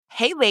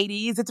Hey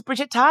ladies, it's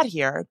Bridget Todd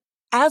here.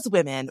 As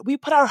women, we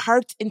put our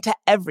hearts into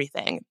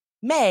everything.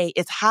 May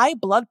is High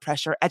Blood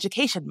Pressure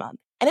Education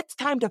Month, and it's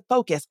time to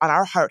focus on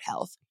our heart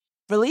health.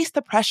 Release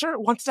the Pressure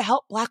wants to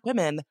help Black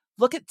women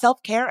look at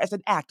self-care as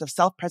an act of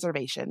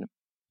self-preservation.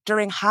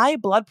 During High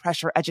Blood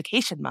Pressure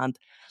Education Month,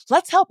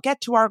 let's help get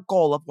to our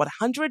goal of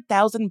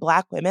 100,000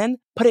 Black women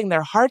putting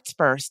their hearts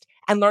first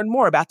and learn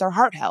more about their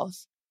heart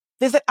health.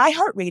 Visit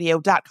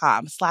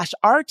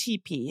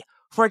iHeartRadio.com/RTP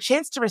for a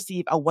chance to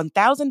receive a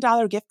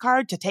 $1,000 gift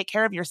card to take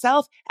care of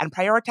yourself and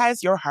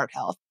prioritize your heart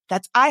health.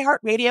 That's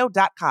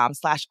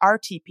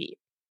iHeartRadio.com/RTP.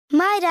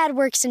 My dad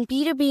works in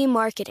B2B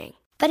marketing,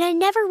 but I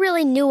never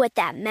really knew what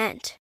that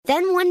meant.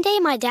 Then one day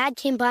my dad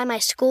came by my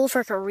school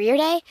for career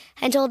day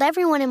and told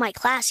everyone in my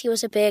class he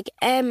was a big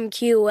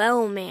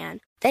MQL man.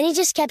 Then he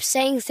just kept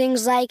saying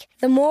things like,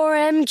 the more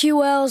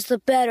MQLs, the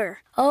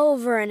better,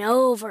 over and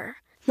over.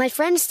 My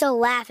friends still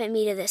laugh at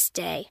me to this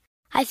day.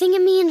 I think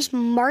it means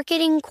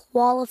marketing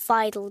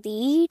qualified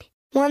lead.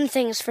 One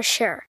thing's for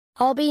sure.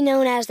 I'll be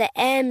known as the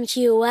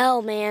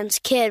MQL man's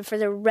kid for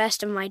the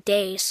rest of my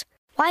days.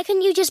 Why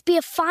couldn't you just be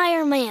a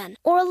fireman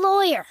or a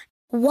lawyer?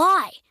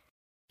 Why?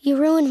 You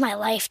ruined my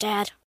life,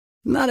 Dad.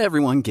 Not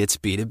everyone gets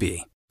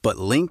B2B, but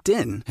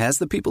LinkedIn has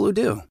the people who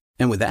do.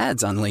 And with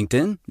ads on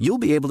LinkedIn, you'll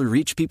be able to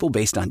reach people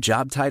based on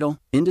job title,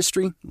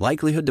 industry,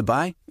 likelihood to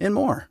buy, and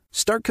more.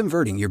 Start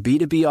converting your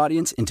B2B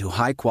audience into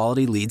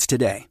high-quality leads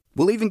today.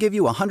 We'll even give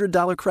you a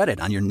 $100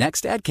 credit on your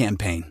next ad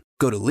campaign.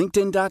 Go to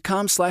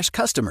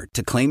linkedin.com/customer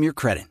to claim your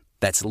credit.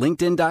 That's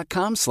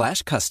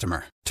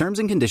linkedin.com/customer. Terms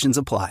and conditions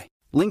apply.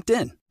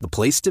 LinkedIn, the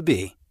place to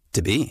be,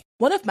 to be.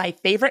 One of my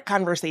favorite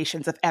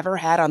conversations I've ever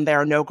had on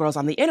There Are No Girls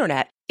on the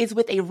Internet is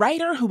with a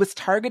writer who was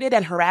targeted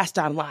and harassed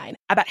online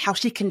about how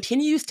she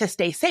continues to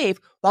stay safe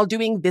while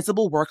doing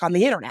visible work on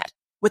the internet.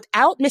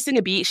 Without missing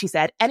a beat, she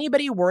said,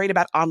 anybody worried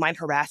about online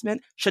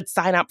harassment should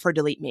sign up for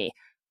Delete Me.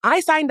 I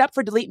signed up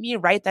for Delete Me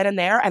right then and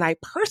there, and I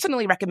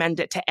personally recommend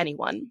it to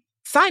anyone.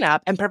 Sign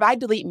up and provide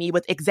Delete Me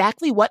with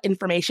exactly what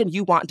information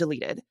you want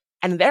deleted,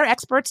 and their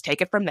experts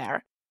take it from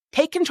there.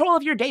 Take control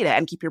of your data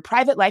and keep your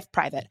private life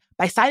private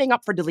by signing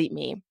up for Delete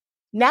Me.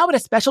 Now at a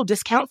special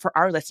discount for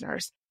our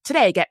listeners.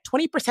 Today, get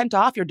 20%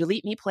 off your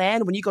Delete Me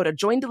plan when you go to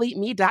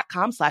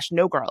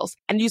joindeleteme.com/nogirls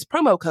and use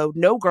promo code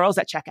NOGIRLS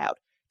at checkout.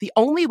 The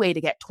only way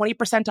to get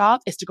 20%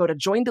 off is to go to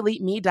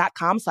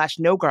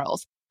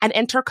joindeleteme.com/nogirls and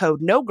enter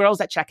code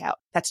NOGIRLS at checkout.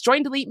 That's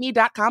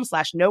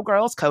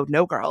joindeleteme.com/nogirls, code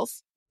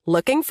NOGIRLS.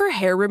 Looking for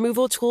hair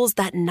removal tools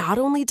that not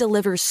only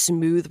deliver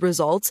smooth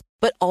results,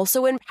 but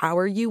also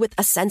empower you with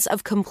a sense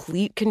of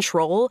complete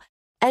control?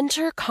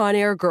 Enter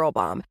Conair Girl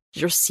Bomb,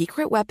 your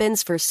secret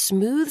weapons for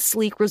smooth,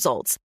 sleek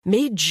results,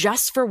 made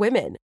just for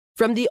women.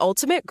 From the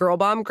ultimate Girl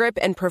Bomb grip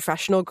and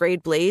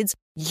professional-grade blades,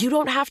 you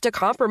don't have to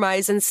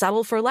compromise and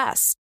settle for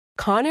less.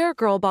 Conair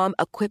Girl Bomb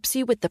equips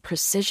you with the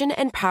precision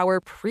and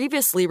power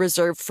previously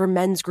reserved for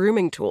men's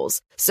grooming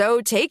tools.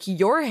 So take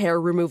your hair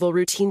removal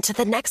routine to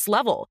the next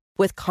level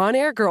with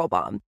Conair Girl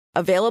Bomb.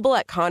 Available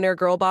at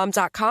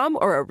ConairGirlBomb.com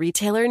or a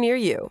retailer near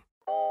you.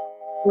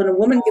 When a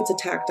woman gets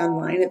attacked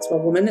online, it's a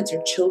woman, it's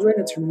her children,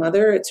 it's her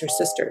mother, it's her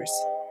sisters.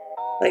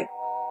 Like,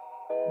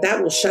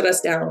 that will shut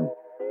us down.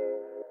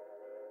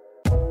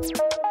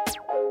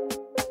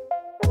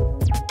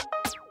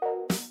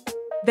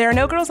 There Are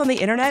No Girls on the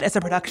Internet is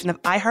a production of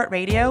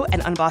iHeartRadio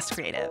and Unbossed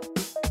Creative.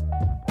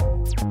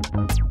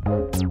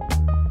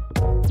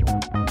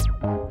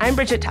 I'm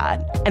Bridget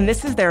Todd, and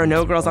this is There Are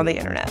No Girls on the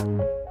Internet.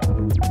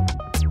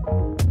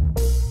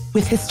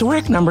 With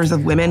historic numbers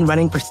of women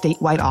running for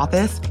statewide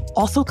office,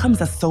 also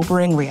comes a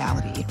sobering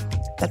reality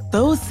that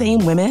those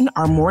same women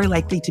are more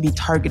likely to be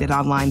targeted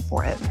online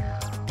for it.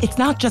 It's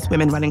not just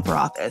women running for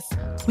office.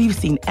 We've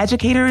seen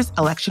educators,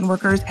 election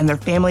workers, and their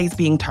families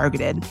being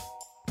targeted.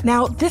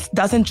 Now, this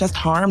doesn't just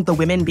harm the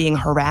women being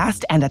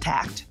harassed and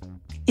attacked.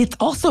 It's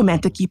also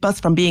meant to keep us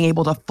from being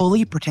able to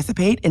fully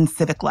participate in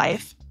civic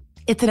life.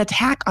 It's an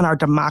attack on our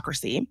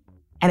democracy,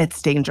 and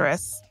it's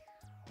dangerous.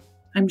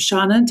 I'm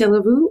Shauna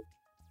Delavue,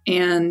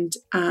 and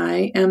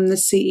I am the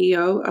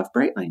CEO of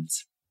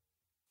Brightlines.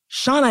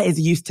 Shauna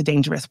is used to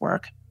dangerous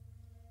work.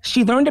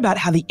 She learned about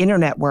how the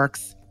internet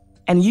works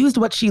and used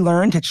what she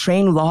learned to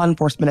train law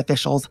enforcement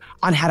officials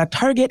on how to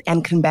target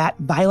and combat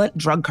violent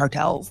drug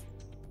cartels.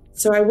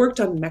 So I worked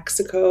on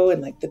Mexico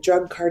and like the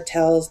drug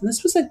cartels, and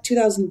this was like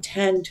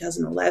 2010,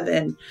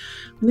 2011,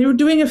 when they were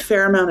doing a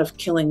fair amount of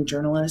killing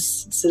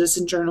journalists,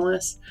 citizen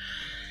journalists.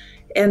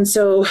 And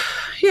so,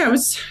 yeah, I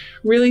was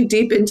really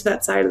deep into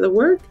that side of the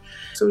work.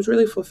 So it was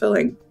really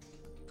fulfilling.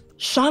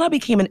 Shauna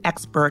became an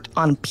expert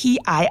on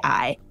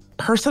PII,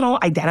 personal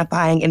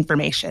identifying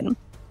information,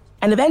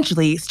 and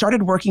eventually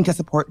started working to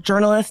support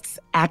journalists,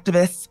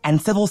 activists,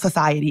 and civil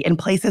society in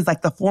places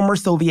like the former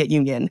Soviet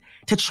Union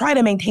to try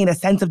to maintain a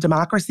sense of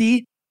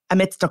democracy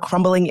amidst a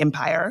crumbling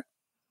empire.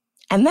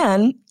 And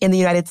then, in the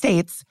United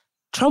States,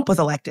 Trump was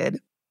elected,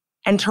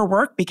 and her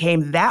work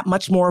became that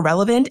much more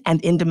relevant and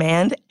in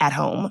demand at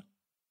home.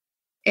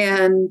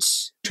 And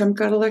Trump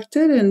got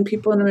elected, and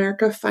people in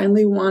America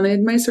finally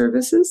wanted my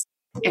services.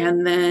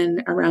 And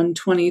then around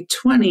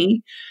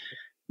 2020,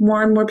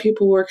 more and more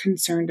people were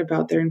concerned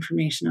about their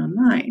information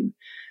online.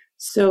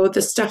 So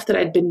the stuff that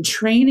I'd been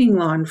training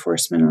law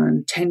enforcement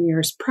on 10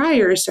 years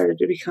prior started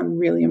to become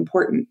really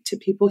important to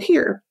people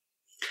here.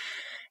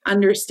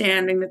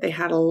 Understanding that they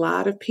had a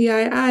lot of PII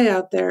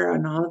out there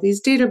on all of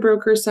these data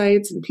broker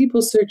sites and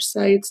people search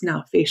sites,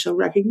 now facial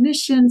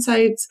recognition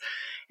sites,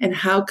 and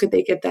how could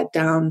they get that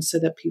down so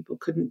that people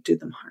couldn't do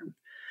them harm.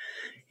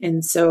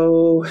 And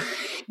so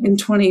in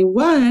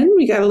 21,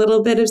 we got a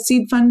little bit of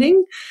seed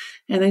funding,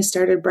 and I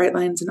started Bright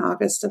Lines in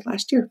August of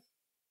last year.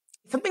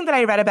 Something that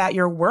I read about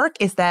your work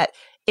is that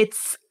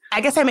it's, I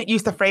guess I might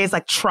use the phrase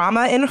like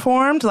trauma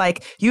informed.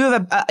 Like you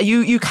have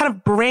you kind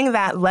of bring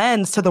that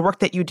lens to the work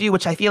that you do,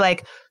 which I feel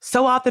like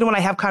so often when I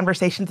have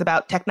conversations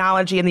about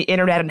technology and the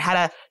internet and how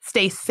to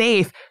stay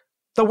safe,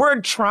 the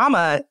word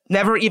trauma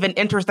never even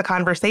enters the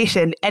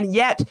conversation. And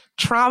yet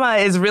trauma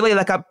is really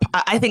like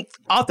I think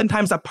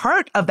oftentimes a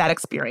part of that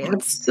experience.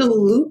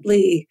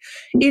 Absolutely.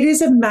 It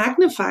is a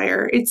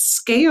magnifier. It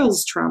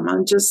scales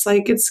trauma just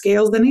like it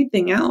scales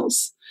anything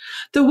else.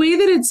 The way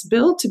that it's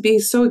built to be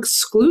so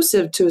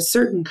exclusive to a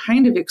certain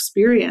kind of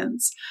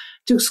experience,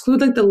 to exclude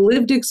like the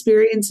lived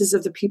experiences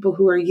of the people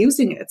who are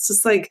using it. It's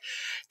just like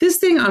this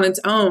thing on its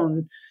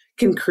own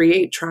can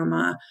create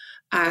trauma,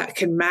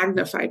 can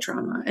magnify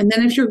trauma. And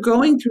then if you're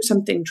going through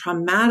something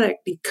traumatic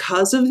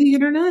because of the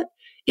internet,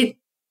 it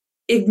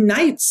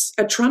ignites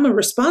a trauma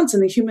response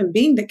in the human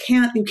being that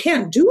you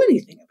can't do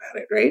anything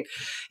about it, right?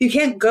 You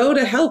can't go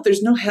to help.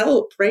 There's no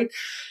help, right?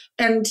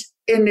 And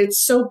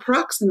it's so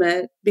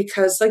proximate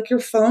because like your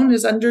phone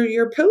is under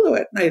your pillow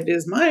at night. It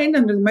is mine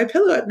under my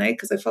pillow at night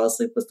because I fall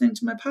asleep listening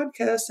to my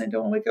podcast and I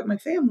don't wake up my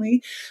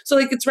family. So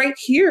like it's right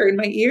here in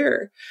my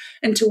ear.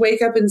 And to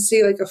wake up and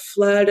see like a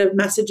flood of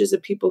messages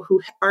of people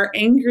who are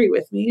angry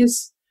with me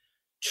is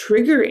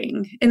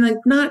triggering. And like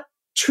not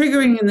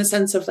triggering in the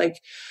sense of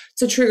like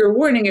it's a trigger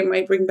warning. It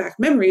might bring back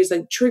memories,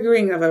 like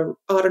triggering of an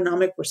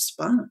autonomic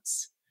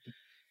response.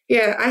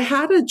 Yeah, I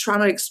had a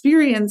trauma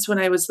experience when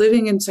I was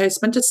living so I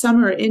spent a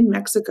summer in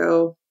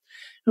Mexico.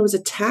 I was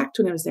attacked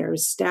when I was there. I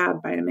was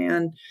stabbed by a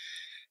man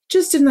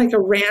just in like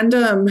a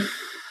random,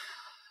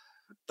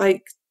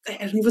 like,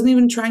 he wasn't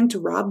even trying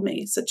to rob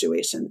me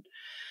situation.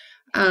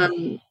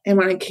 And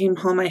when I came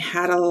home, I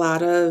had a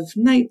lot of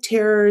night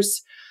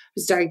terrors. I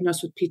was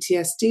diagnosed with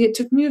PTSD. It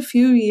took me a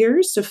few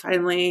years to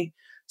finally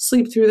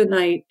sleep through the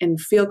night and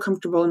feel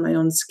comfortable in my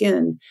own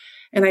skin.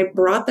 And I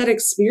brought that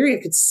experience.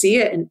 I could see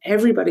it in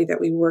everybody that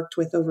we worked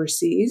with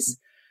overseas.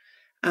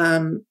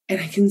 And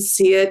I can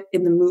see it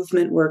in the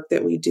movement work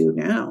that we do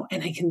now.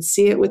 And I can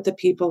see it with the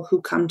people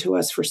who come to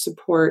us for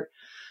support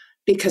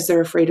because they're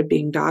afraid of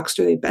being doxxed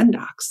or they've been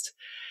doxxed.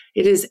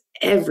 It is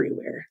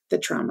everywhere, the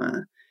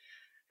trauma.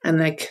 And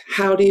like,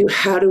 how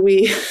do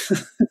we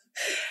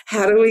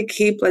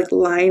keep like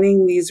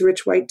lining these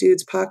rich white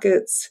dudes'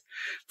 pockets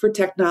for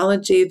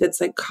technology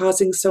that's like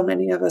causing so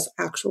many of us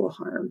actual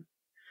harm?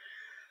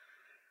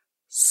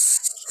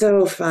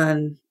 So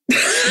fun.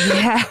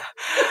 Yeah.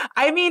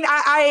 I mean,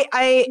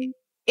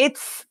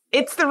 it's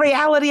the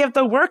reality of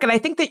the work. And I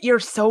think that you're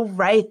so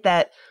right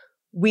that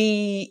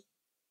we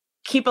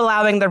keep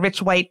allowing the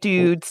rich white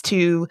dudes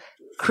to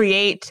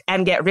create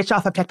and get rich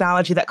off of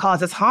technology that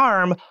causes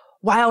harm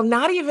while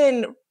not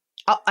even,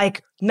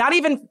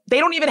 they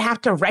don't even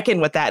have to reckon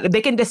with that.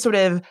 They can just sort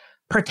of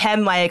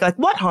pretend like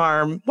what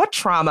harm, what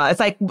trauma? It's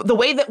like the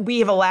way that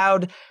we've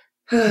allowed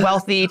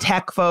wealthy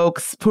tech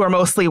folks who are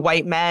mostly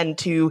white men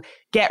to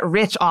get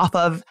rich off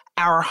of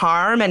our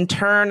harm and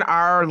turn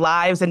our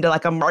lives into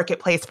like a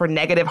marketplace for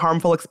negative,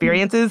 harmful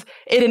experiences.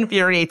 It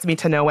infuriates me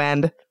to no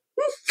end.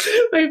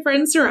 My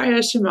friend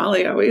Soraya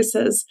Shamali always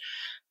says,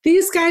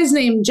 these guys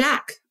named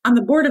Jack on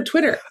the board of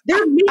Twitter,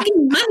 they're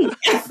making money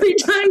every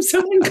time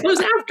someone goes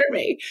after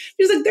me.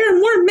 He's like, there are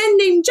more men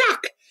named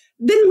Jack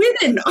than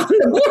women on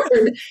the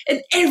board.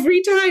 And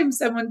every time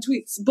someone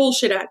tweets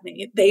bullshit at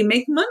me, they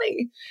make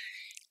money.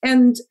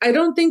 And I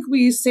don't think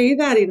we say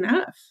that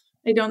enough.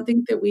 I don't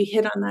think that we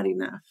hit on that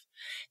enough.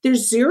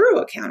 There's zero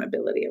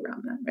accountability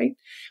around that, right?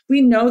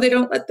 We know they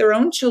don't let their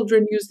own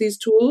children use these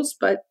tools,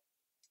 but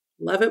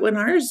love it when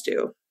ours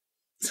do.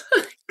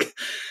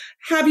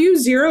 Have you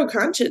zero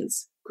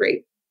conscience?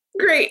 Great.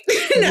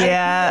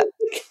 Yeah.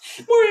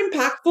 More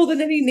impactful than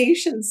any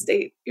nation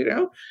state, you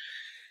know?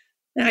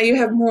 Now you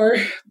have more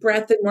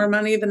breath and more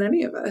money than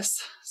any of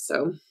us.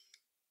 So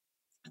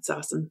it's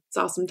awesome. It's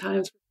awesome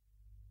times.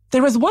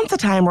 There was once a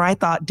time where I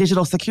thought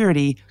digital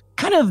security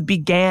kind of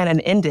began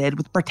and ended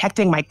with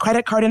protecting my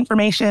credit card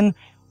information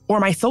or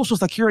my social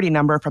security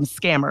number from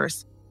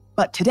scammers.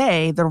 But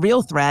today, the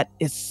real threat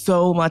is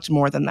so much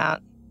more than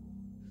that.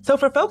 So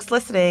for folks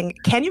listening,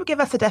 can you give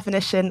us a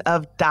definition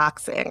of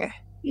doxing?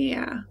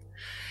 Yeah,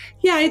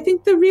 I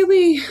think the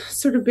really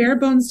sort of bare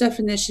bones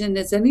definition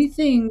is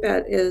anything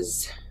that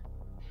is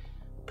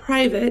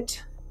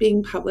private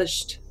being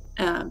published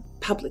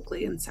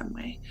publicly in some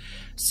way.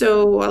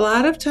 So a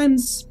lot of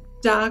times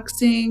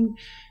doxing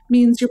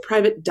means your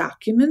private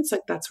documents,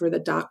 like that's where the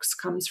dox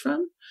comes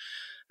from.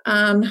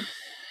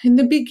 In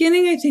the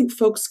beginning, I think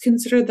folks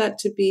considered that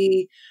to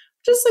be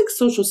just like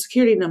social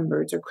security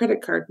numbers or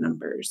credit card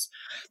numbers.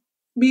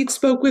 We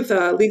spoke with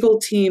a legal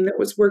team that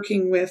was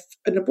working with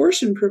an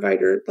abortion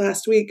provider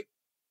last week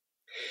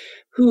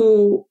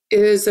who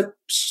is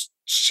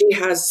she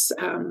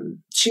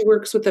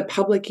works with a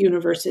public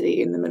university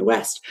in the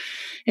Midwest.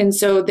 And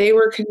so they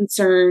were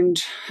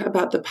concerned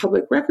about the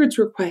public records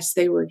requests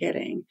they were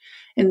getting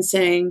and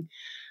saying,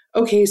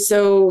 okay,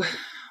 so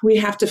we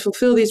have to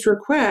fulfill these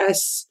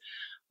requests.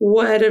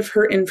 What if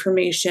her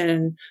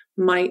information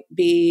might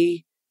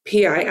be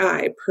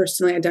PII,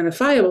 personally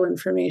identifiable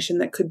information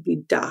that could be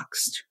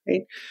doxed,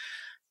 right?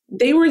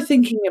 They were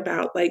thinking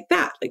about like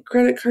that, like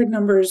credit card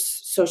numbers,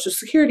 social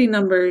security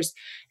numbers.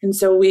 And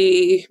so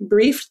we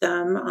briefed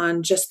them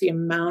on just the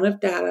amount of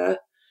data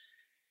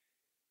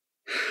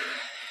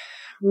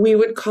we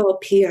would call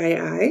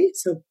PII.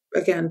 So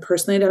again,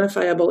 personally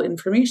identifiable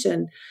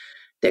information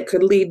that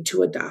could lead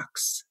to a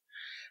dox.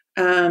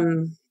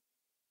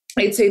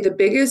 I'd say the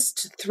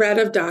biggest threat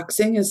of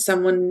doxing is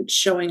someone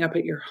showing up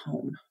at your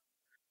home.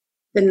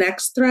 The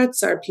next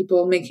threats are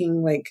people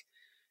making like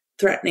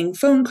threatening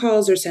phone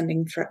calls or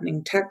sending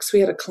threatening texts. We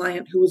had a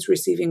client who was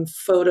receiving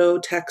photo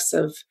texts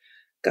of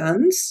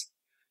guns,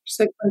 just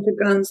like a bunch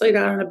of guns laid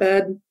out on a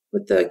bed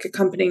with the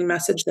accompanying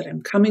message that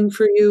I'm coming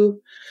for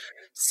you.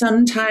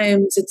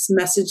 Sometimes it's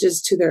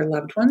messages to their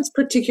loved ones,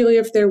 particularly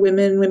if they're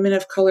women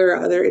of color, or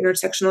other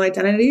intersectional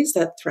identities.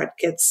 That threat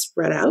gets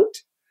spread out.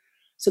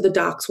 So the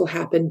dox will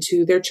happen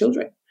to their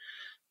children,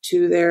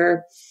 to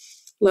their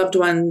loved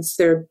ones,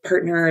 their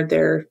partner,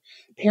 their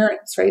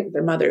parents, right?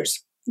 Their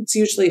mothers. It's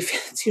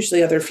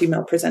usually other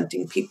female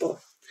presenting people.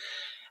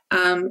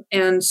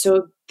 And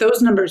so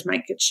those numbers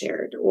might get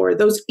shared, or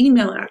those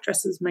email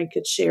addresses might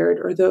get shared,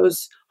 or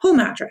those home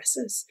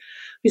addresses.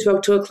 We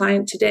spoke to a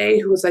client today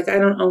who was like, I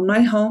don't own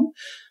my home,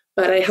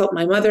 but I helped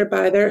my mother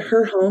buy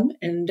her home,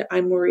 and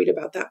I'm worried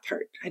about that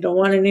part. I don't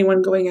want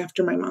anyone going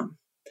after my mom.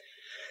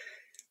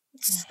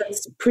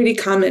 That's pretty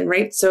common,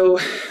 right? So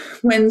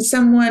when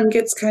someone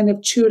gets kind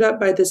of chewed up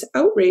by this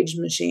outrage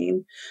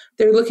machine,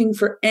 they're looking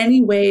for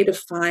any way to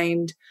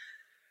find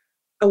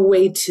a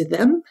way to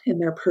them in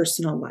their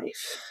personal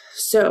life.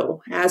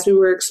 So as we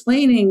were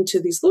explaining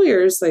to these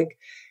lawyers, like,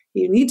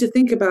 you need to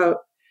think about,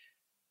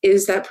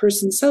 is that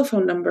person's cell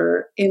phone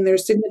number in their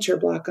signature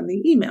block on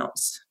the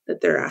emails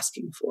that they're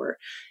asking for?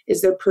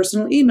 Is their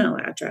personal email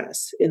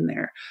address in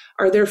there?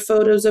 Are there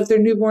photos of their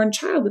newborn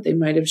child that they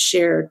might have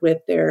shared with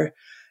their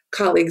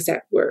colleagues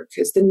at work?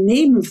 Is the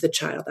name of the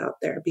child out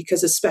there?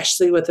 Because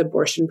especially with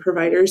abortion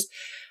providers,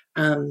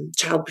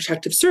 Child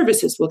Protective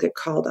Services will get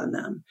called on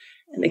them.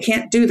 And they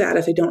can't do that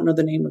if they don't know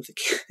the name of the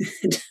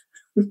kid.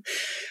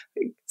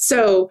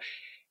 So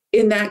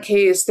in that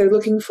case, they're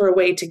looking for a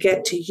way to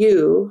get to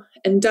you.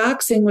 And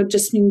doxing would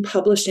just mean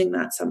publishing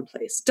that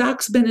someplace.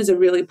 Doxbin is a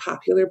really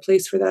popular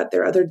place for that.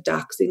 There are other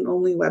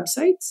doxing-only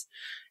websites.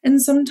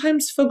 And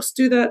sometimes folks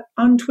do that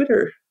on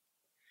Twitter.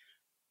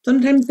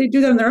 Sometimes they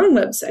do that on their own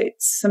websites.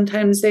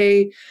 Sometimes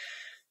they,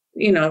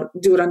 do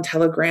it on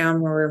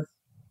Telegram or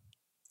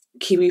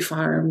Kiwi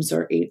Farms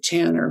or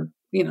 8chan or,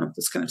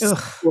 those kind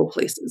of cool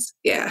places.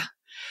 Yeah.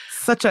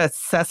 Such a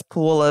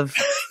cesspool of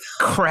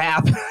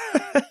crap.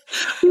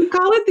 We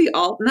call it the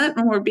AltNet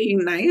when we're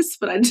being nice,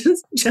 but I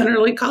just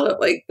generally call it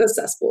like the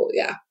cesspool.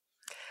 Yeah.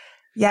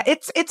 Yeah,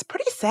 it's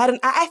pretty sad. And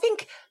I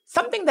think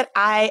something that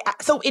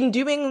so in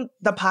doing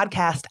the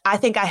podcast, I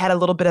think I had a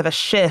little bit of a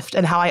shift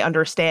in how I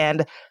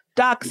understand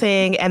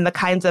doxing and the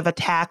kinds of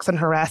attacks and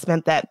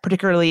harassment that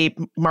particularly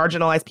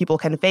marginalized people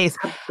can face.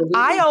 Absolutely.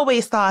 I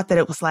always thought that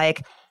it was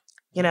like,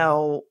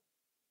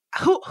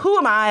 who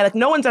am I? Like,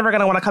 no one's ever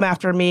going to want to come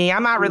after me.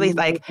 I'm not really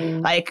like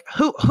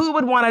who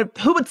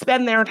would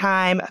spend their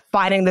time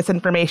finding this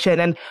information?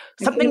 And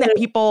something that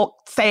people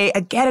say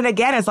again and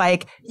again is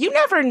like, you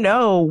never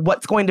know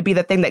what's going to be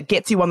the thing that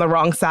gets you on the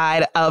wrong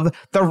side of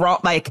the wrong,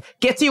 like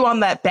gets you on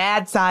that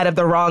bad side of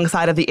the wrong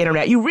side of the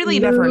internet. You really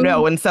never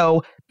know. And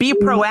so be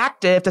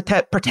proactive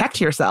to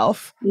protect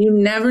yourself. You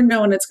never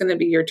know when it's going to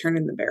be your turn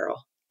in the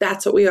barrel.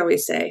 That's what we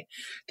always say.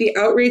 The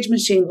outrage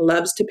machine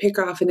loves to pick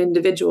off an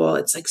individual.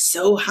 It's like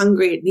so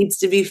hungry. It needs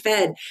to be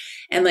fed.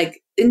 And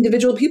like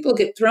individual people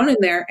get thrown in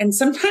there and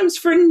sometimes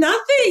for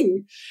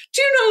nothing.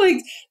 Do you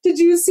know, did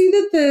you see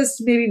that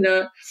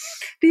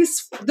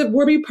the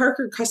Warby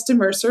Parker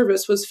customer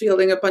service was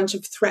fielding a bunch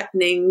of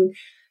threatening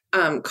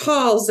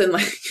calls and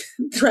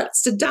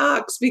threats to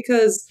dox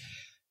because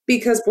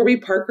Warby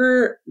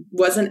Parker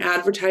wasn't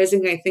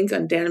advertising, I think,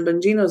 on Dan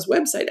Bongino's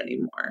website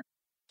anymore.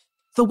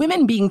 The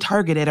women being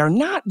targeted are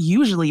not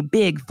usually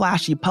big,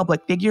 flashy public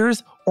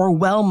figures or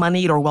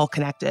well-moneyed or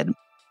well-connected.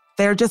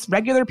 They're just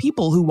regular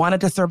people who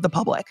wanted to serve the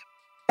public.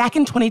 Back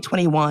in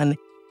 2021,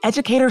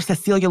 educator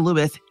Cecilia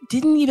Lewis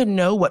didn't even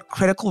know what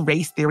critical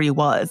race theory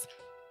was,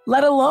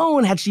 let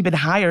alone had she been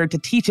hired to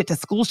teach it to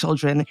school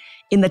children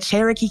in the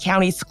Cherokee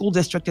County School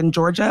District in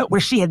Georgia, where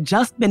she had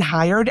just been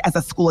hired as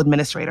a school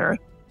administrator.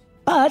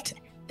 But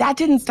that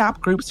didn't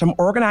stop groups from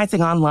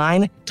organizing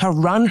online to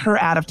run her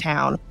out of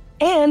town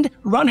and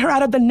run her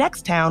out of the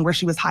next town where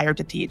she was hired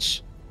to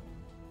teach.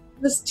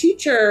 this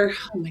teacher,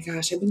 oh my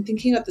gosh, I've been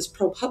thinking about this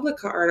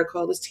ProPublica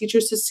article. This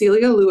teacher,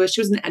 Cecilia Lewis,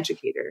 she was an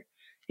educator.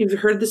 You've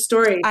heard the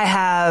story. I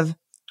have.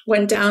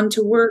 Went down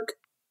to work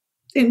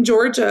in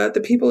Georgia.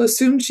 The people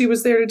assumed she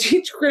was there to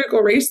teach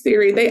critical race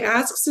theory. They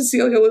asked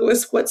Cecilia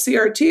Lewis what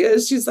CRT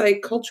is. She's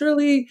like,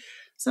 culturally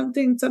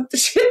something.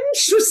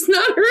 She was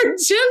not her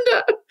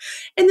agenda.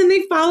 And then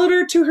they followed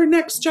her to her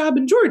next job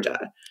in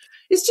Georgia.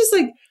 It's just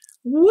like,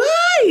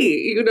 why?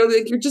 You know,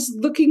 like you're just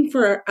looking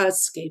for a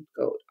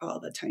scapegoat all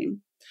the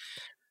time.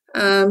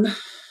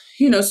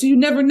 You know, so you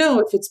never know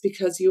if it's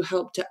because you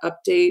helped to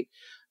update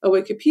a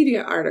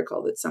Wikipedia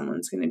article that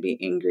someone's going to be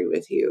angry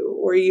with you,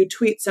 or you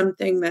tweet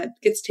something that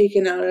gets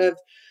taken out of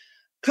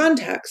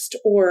context,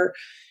 or,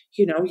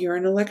 you know, you're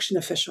an election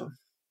official.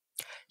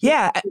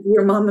 Yeah.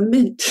 Your mama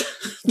mint.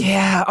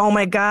 Yeah. Oh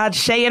my God.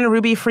 Shay and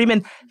Ruby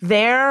Freeman,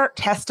 their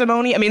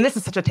testimony, I mean, this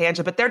is such a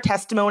tangent, but their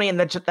testimony in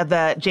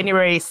the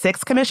January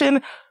 6th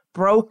commission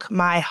broke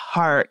my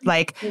heart.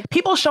 Like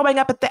people showing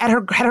up at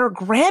her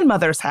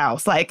grandmother's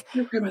house. Like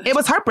it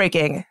was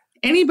heartbreaking.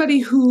 Anybody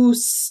who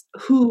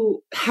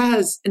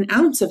has an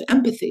ounce of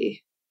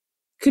empathy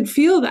could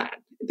feel that.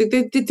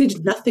 They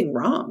did nothing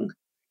wrong.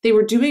 They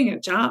were doing a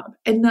job,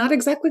 and not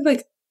exactly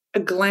like a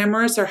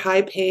glamorous or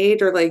high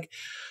paid or like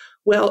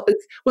well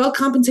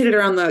compensated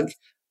around the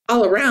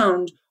all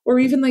around, or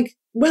even like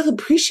well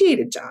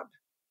appreciated job.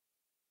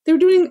 They were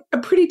doing a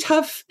pretty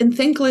tough and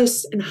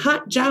thankless and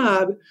hot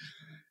job,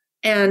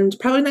 and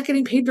probably not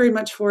getting paid very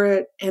much for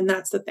it. And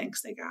that's the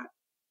thanks they got.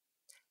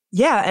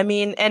 Yeah, I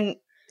mean, and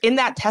in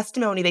that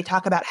testimony, they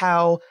talk about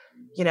how,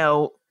 you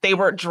know, they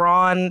were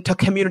drawn to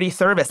community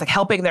service, like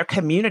helping their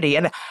community.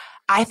 And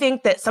I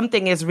think that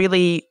something is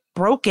really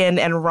broken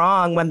and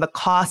wrong when the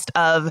cost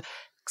of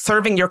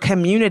serving your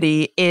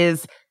community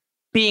is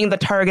being the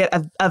target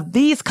of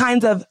these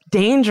kinds of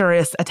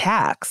dangerous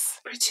attacks.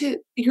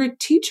 Bridget, you're a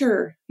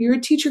teacher. You're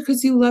a teacher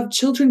because you love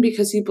children,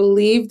 because you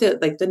believe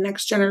that like the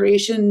next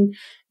generation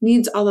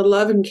needs all the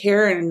love and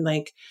care and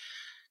like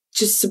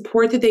just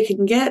support that they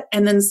can get.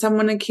 And then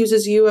someone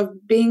accuses you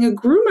of being a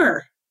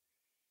groomer.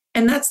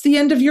 And that's the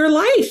end of your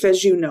life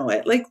as you know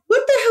it. Like,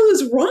 what the hell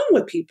is wrong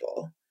with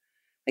people?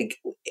 Like,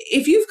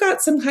 if you've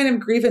got some kind of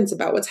grievance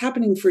about what's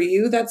happening for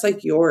you, that's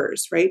like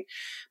yours, right?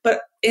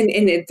 But and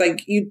it's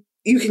like you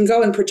can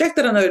go and project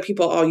that on other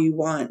people all you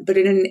want. But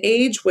in an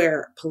age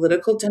where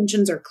political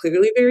tensions are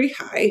clearly very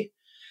high,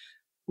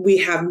 we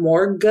have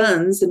more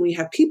guns than we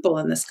have people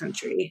in this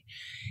country.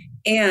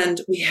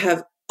 And we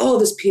have all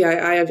this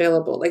PII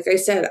available. Like I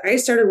said, I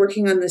started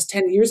working on this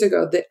 10 years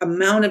ago. The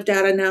amount of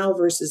data now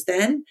versus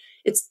then,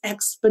 it's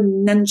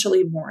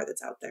exponentially more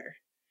that's out there.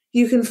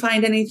 You can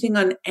find anything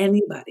on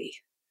anybody.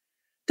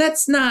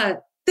 I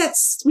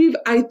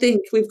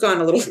think we've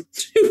gone a little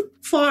too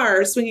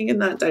far swinging in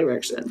that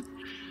direction.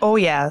 Oh,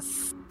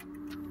 yes.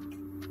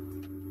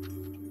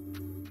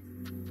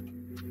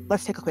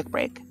 Let's take a quick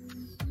break.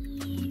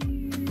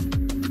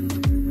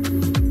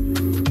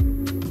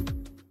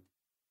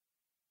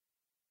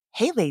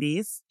 Hey,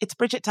 ladies, it's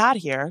Bridget Todd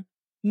here.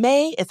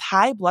 May is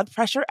High Blood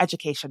Pressure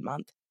Education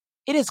Month.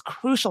 It is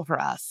crucial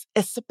for us,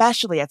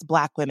 especially as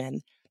Black women,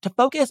 to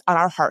focus on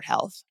our heart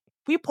health.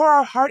 We pour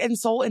our heart and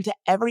soul into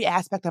every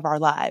aspect of our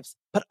lives,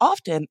 but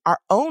often our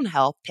own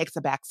health takes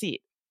a back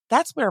seat.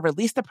 That's where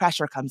Release the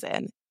Pressure comes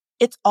in.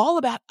 It's all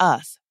about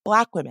us,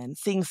 Black women,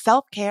 seeing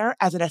self-care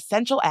as an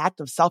essential act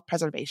of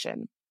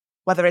self-preservation.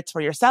 Whether it's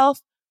for yourself,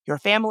 your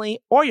family,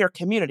 or your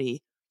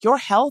community, your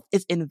health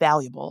is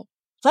invaluable.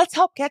 Let's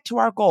help get to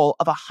our goal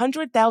of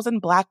 100,000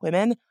 Black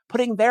women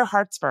putting their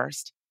hearts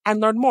first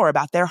and learn more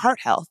about their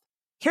heart health.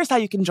 Here's how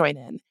you can join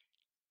in.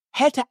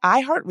 Head to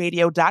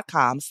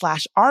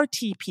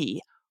iHeartRadio.com/RTP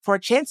for a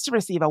chance to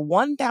receive a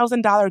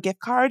 $1,000 gift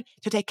card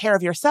to take care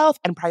of yourself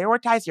and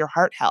prioritize your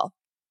heart health.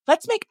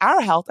 Let's make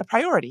our health a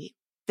priority.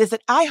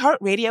 Visit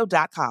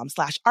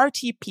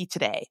iHeartRadio.com/RTP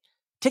today.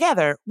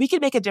 Together, we can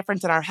make a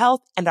difference in our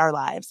health and our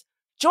lives.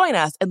 Join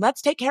us and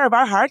let's take care of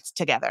our hearts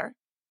together.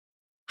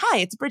 Hi,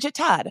 it's Bridget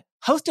Todd,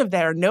 host of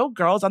There Are No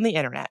Girls on the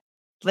Internet.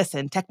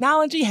 Listen,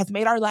 technology has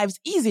made our lives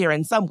easier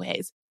in some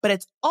ways, but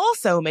it's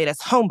also made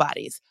us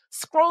homebodies,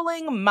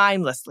 scrolling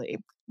mindlessly.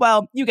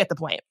 Well, you get the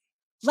point.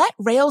 Let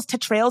Rails to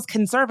Trails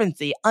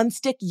Conservancy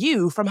unstick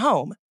you from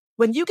home.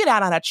 When you get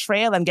out on a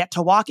trail and get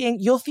to walking,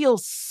 you'll feel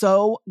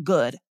so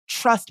good.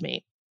 Trust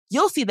me.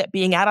 You'll see that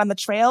being out on the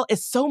trail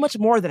is so much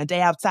more than a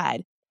day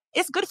outside.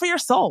 It's good for your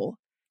soul.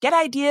 Get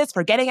ideas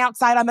for getting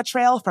outside on the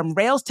trail from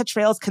Rails to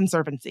Trails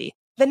Conservancy,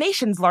 the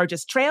nation's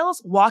largest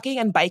trails, walking,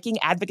 and biking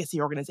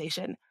advocacy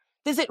organization.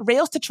 Visit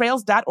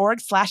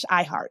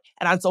railstotrails.org/iHeart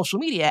and on social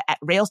media at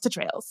Rails to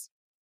Trails.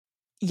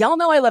 Y'all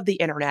know I love the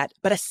internet,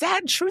 but a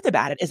sad truth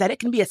about it is that it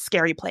can be a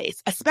scary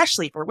place,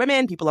 especially for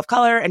women, people of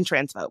color, and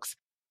trans folks.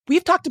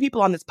 We've talked to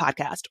people on this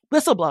podcast,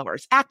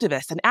 whistleblowers,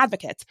 activists, and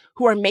advocates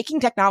who are making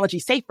technology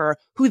safer,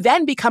 who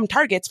then become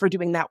targets for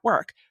doing that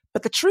work.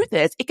 But the truth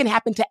is, it can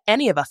happen to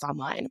any of us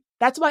online.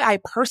 That's why I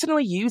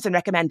personally use and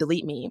recommend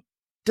Delete Me.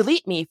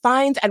 Delete Me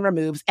finds and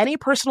removes any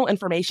personal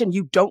information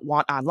you don't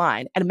want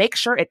online and makes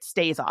sure it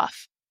stays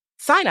off.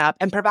 Sign up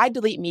and provide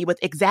Delete Me with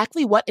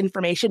exactly what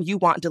information you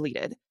want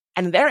deleted,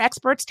 and their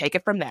experts take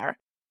it from there.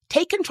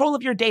 Take control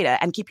of your data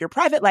and keep your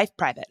private life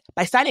private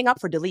by signing up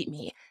for Delete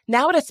Me,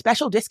 now at a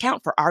special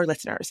discount for our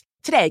listeners.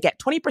 Today, get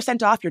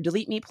 20% off your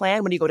Delete Me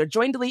plan when you go to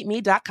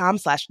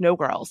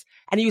joindeleteme.com/nogirls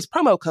and use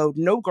promo code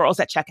NOGIRLS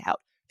at checkout.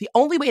 The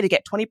only way to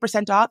get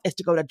 20% off is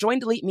to go to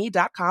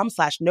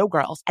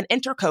joindeleteme.com/nogirls and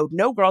enter code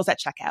NOGIRLS at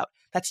checkout.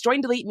 That's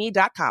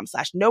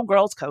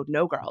joindeleteme.com/nogirls, code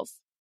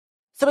NOGIRLS.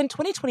 So in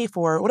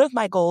 2024, one of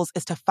my goals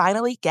is to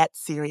finally get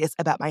serious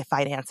about my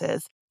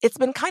finances. It's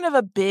been kind of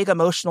a big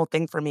emotional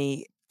thing for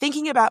me.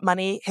 Thinking about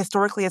money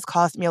historically has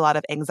caused me a lot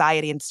of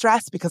anxiety and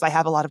stress because I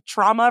have a lot of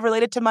trauma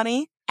related to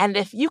money. And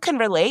if you can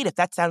relate, if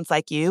that sounds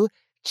like you,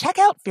 check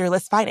out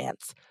Fearless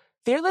Finance.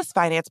 Fearless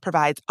Finance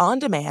provides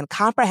on-demand,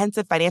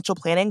 comprehensive financial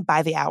planning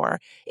by the hour.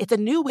 It's a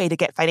new way to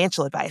get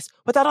financial advice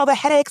without all the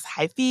headaches,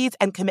 high fees,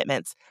 and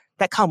commitments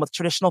that come with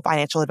traditional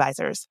financial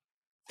advisors.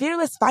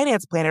 Fearless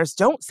Finance planners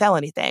don't sell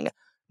anything.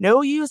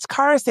 No used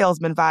car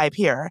salesman vibe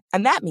here.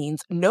 And that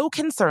means no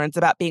concerns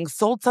about being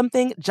sold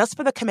something just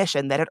for the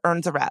commission that it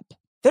earns a rep.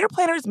 Their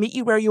planners meet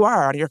you where you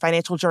are on your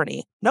financial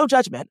journey. No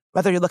judgment.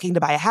 Whether you're looking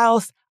to buy a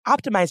house,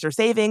 optimize your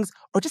savings,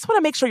 or just want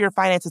to make sure your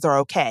finances are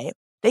okay,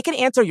 they can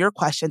answer your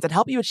questions and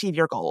help you achieve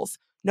your goals.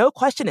 No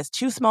question is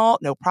too small,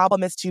 no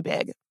problem is too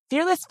big.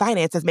 Fearless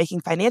Finance is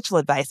making financial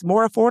advice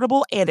more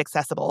affordable and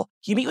accessible.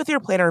 You meet with your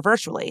planner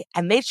virtually,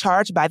 and they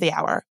charge by the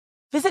hour.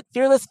 Visit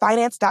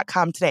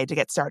fearlessfinance.com today to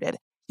get started.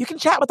 You can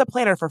chat with a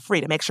planner for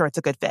free to make sure it's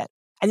a good fit.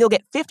 And you'll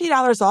get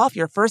 $50 off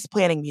your first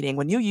planning meeting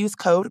when you use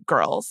code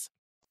GIRLS.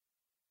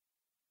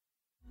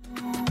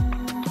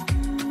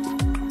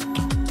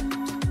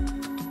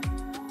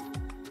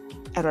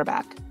 And we're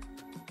back.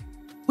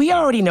 We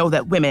already know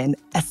that women,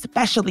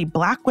 especially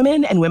Black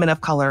women and women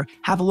of color,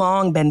 have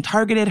long been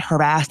targeted,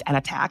 harassed, and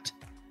attacked.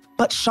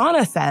 But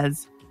Shauna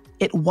says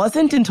it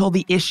wasn't until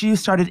the issue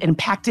started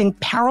impacting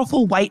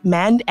powerful white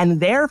men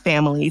and their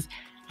families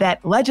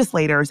that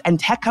legislators and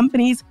tech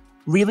companies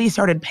really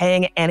started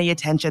paying any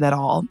attention at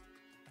all.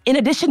 In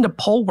addition to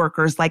poll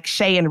workers like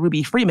Shay and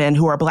Ruby Freeman,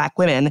 who are Black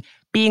women,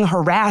 being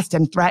harassed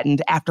and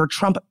threatened after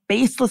Trump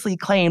baselessly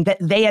claimed that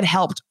they had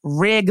helped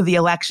rig the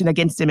election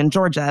against him in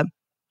Georgia,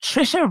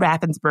 Trisha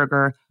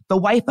Raffensperger, the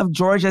wife of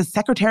Georgia's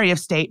Secretary of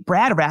State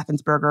Brad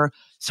Raffensperger,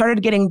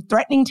 started getting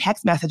threatening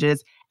text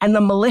messages, and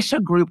the militia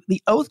group,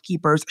 the Oath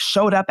Keepers,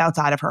 showed up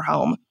outside of her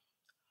home.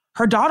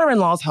 Her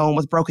daughter-in-law's home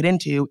was broken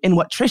into in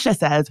what Trisha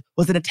says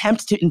was an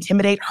attempt to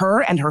intimidate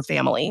her and her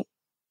family.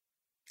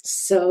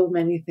 So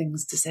many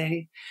things to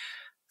say.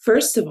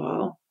 First of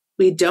all,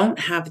 we don't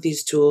have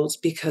these tools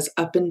because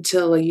up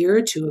until a year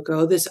or two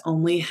ago, this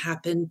only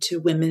happened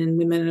to women and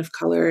women of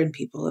color and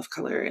people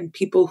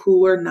who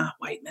were not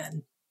white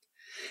men.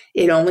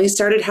 It only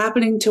started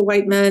happening to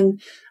white men,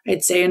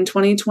 I'd say in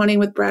 2020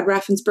 with Brad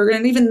Raffensperger.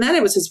 And even then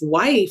it was his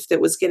wife that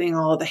was getting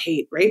all the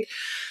hate, right?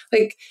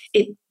 Like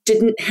it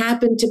didn't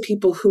happen to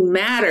people who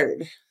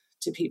mattered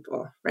to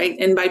people, right?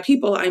 And by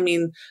people, I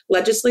mean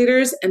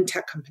legislators and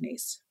tech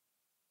companies.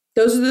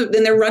 Those are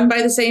then they're run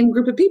by the same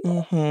group of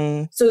people.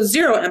 Mm-hmm. So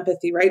zero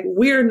empathy, right?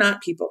 We're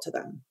not people to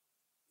them.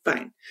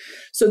 Fine.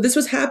 So this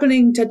was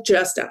happening to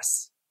just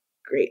us.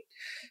 Great.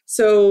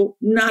 So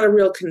not a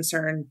real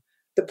concern.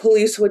 The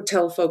police would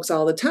tell folks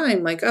all the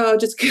time, like, oh,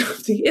 just get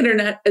off the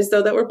internet, as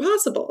though that were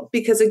possible.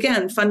 Because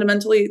again,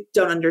 fundamentally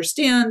don't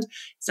understand.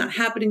 It's not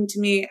happening to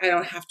me. I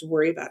don't have to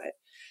worry about it.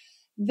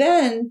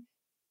 Then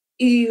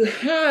you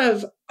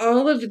have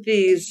all of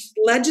these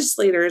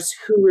legislators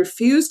who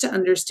refuse to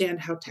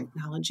understand how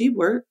technology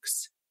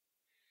works.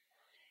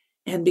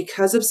 And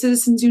because of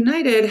Citizens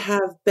United,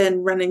 have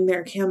been running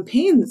their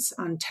campaigns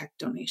on tech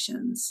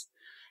donations.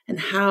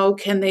 And how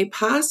can they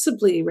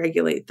possibly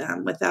regulate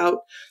them without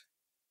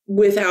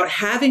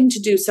having to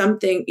do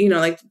something,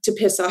 like to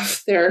piss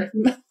off their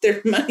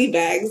money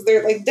bags?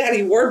 They're like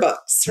Daddy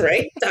Warbucks,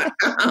 right?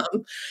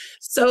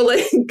 So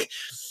like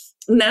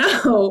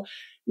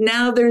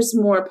now there's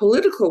more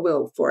political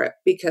will for it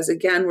because,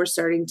 again, we're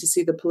starting to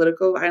see the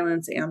political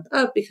violence amp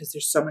up because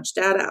there's so much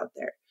data out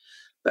there.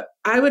 But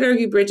I would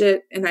argue,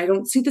 Bridget, and I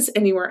don't see this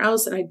anywhere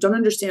else, and I don't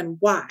understand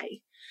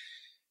why,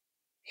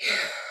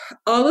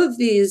 all of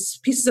these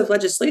pieces of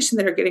legislation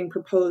that are getting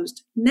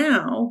proposed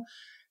now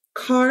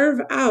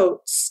carve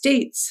out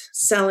states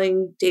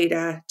selling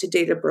data to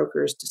data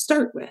brokers to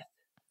start with.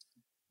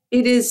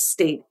 It is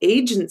state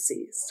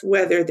agencies,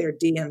 whether they're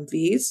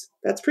DMVs,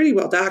 that's pretty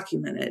well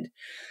documented.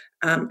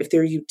 If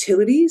they're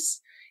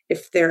utilities,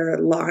 if they're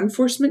law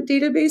enforcement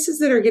databases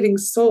that are getting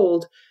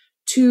sold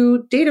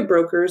to data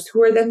brokers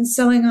who are then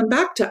selling them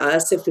back to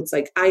us, if it's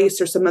like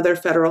ICE or some other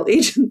federal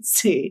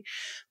agency,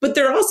 but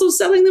they're also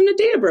selling them to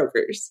data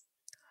brokers.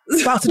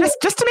 Wow, so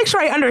just to make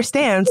sure I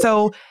understand,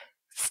 so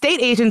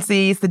state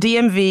agencies, the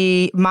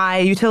DMV, my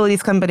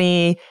utilities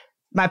company,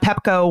 my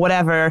Pepco,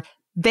 whatever,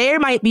 they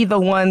might be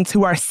the ones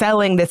who are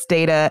selling this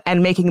data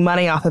and making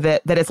money off of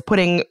it that is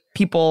putting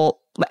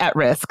people at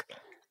risk.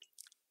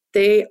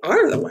 They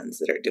are the ones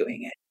that are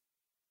doing it.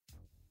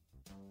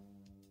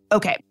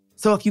 Okay,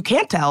 so if you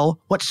can't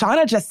tell, what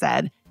Shauna just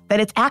said, that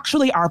it's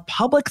actually our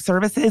public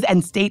services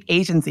and state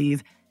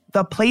agencies,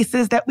 the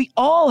places that we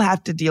all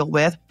have to deal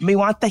with when we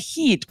want the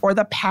heat or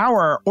the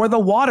power or the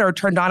water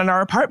turned on in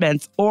our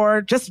apartments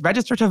or just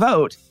register to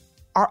vote,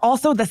 are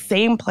also the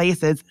same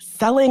places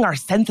selling our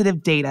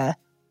sensitive data.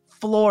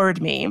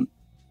 Floored me.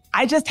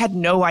 I just had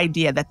no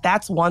idea that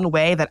that's one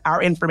way that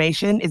our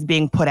information is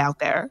being put out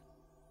there.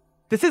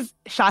 This is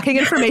shocking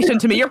information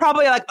to me. You're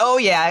probably like, oh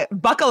yeah,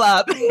 buckle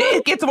up.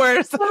 It gets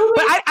worse. But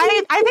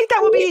I think that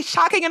would be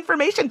shocking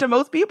information to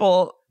most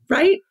people.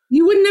 Right?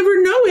 You would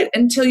never know it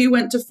until you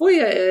went to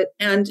FOIA it.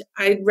 And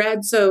I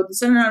read, so the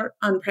Center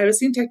on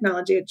Privacy and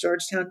Technology at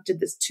Georgetown did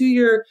this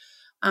 2-year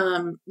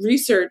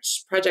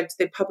research project.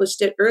 They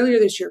published it earlier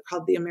this year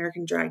called The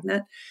American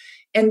Dragnet.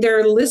 And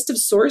their list of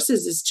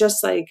sources is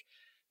just like,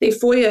 they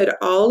FOIA'd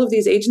all of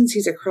these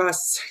agencies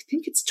across, I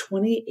think it's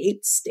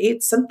 28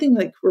 states, something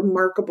like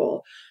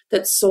remarkable,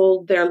 that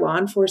sold their law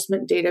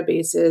enforcement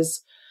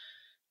databases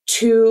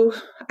to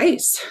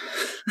ICE.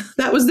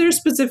 That was their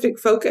specific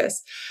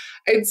focus.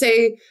 I'd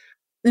say,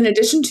 in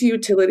addition to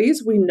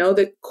utilities, we know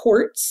that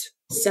courts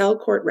sell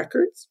court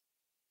records.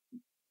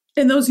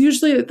 And those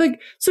usually,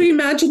 so you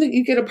imagine that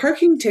you get a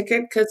parking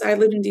ticket, because I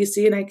live in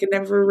DC and I can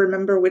never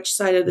remember which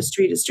side of the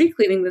street is street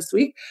cleaning this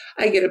week.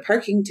 I get a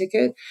parking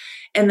ticket.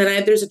 And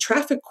then there's a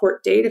traffic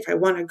court date. If I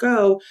want to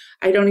go,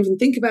 I don't even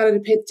think about it. I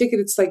pay the ticket.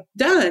 It's like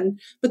done.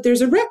 But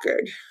there's a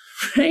record,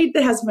 right?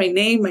 That has my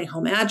name, my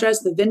home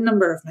address, the VIN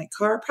number of my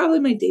car, probably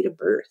my date of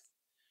birth,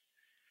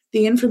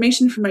 the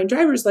information for my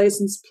driver's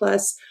license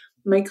plus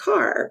my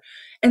car.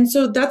 And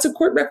so that's a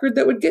court record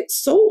that would get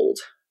sold.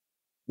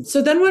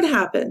 So then what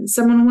happens?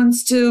 Someone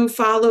wants to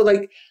follow,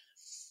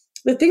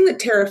 the thing that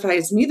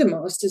terrifies me the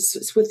most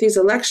is with these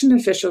election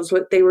officials,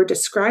 what they were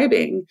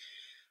describing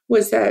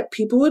was that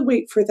people would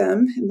wait for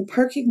them in the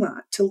parking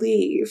lot to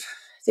leave.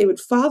 They would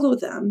follow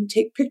them,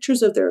 take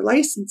pictures of their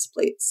license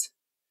plates.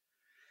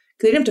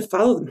 They didn't have to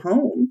follow them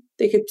home.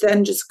 They could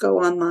then just go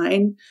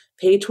online,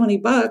 pay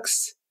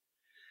 $20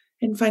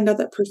 and find out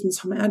that person's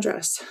home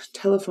address,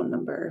 telephone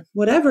number,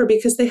 whatever,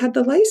 because they had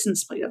the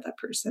license plate of that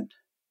person.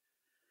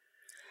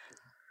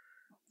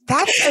 The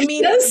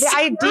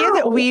idea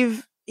that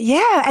we've,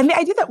 and the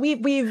idea that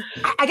we've,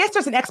 I guess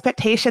there's an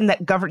expectation that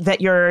that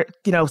your,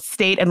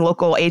 state and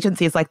local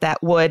agencies like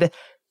that would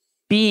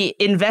be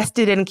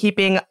invested in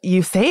keeping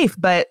you safe.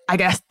 But I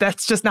guess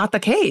that's just not the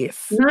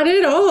case. Not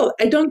at all.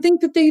 I don't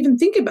think that they even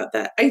think about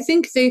that. I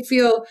think they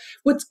feel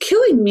what's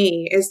killing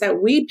me is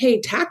that we pay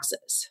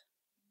taxes.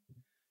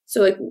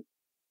 So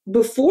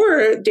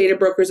before data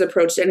brokers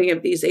approached any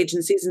of these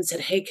agencies and said,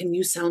 hey, can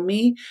you sell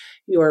me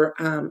your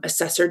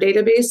assessor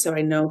database so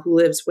I know who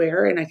lives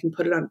where and I can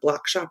put it on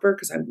Block Shopper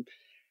because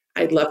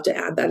I'd love to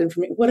add that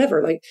information,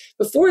 whatever.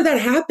 Before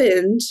that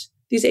happened,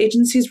 these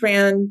agencies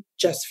ran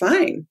just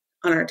fine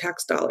on our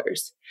tax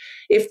dollars.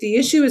 If the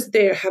issue is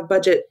they have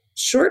budget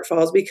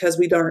shortfalls because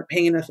we aren't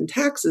paying enough in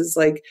taxes,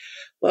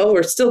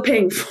 we're still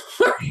paying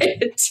for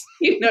it.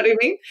 You know what I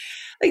mean?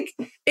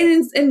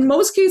 In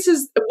most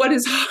cases, what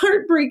is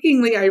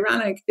heartbreakingly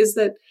ironic is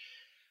that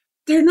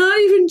they're not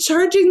even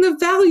charging the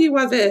value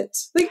of it.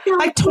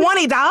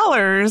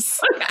 $20.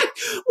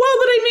 Well,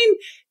 but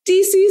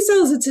DC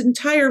sells its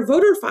entire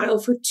voter file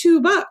for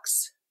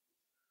 $2.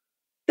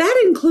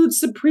 That includes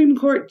Supreme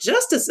Court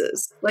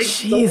justices.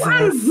 A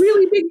lot of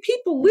really big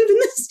people live in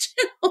this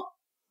town.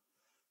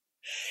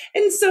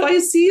 And so I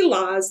see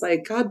laws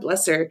like, God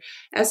bless her,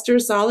 Esther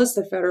Salas,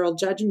 the federal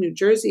judge in New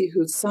Jersey,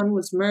 whose son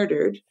was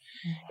murdered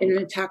in an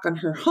attack on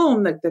her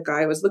home. The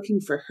guy was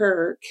looking for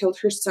her, killed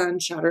her son,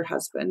 shot her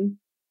husband.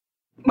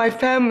 My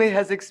family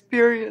has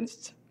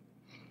experienced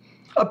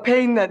a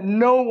pain that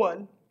no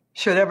one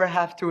should ever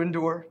have to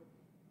endure.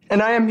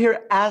 And I am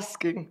here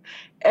asking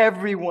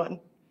everyone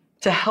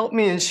to help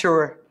me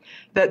ensure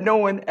that no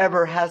one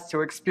ever has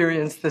to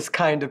experience this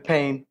kind of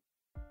pain.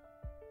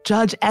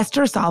 Judge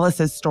Esther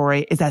Salas's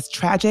story is as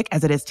tragic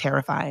as it is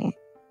terrifying.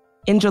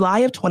 In July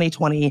of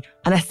 2020,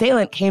 an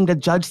assailant came to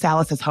Judge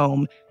Salas's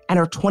home, and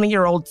her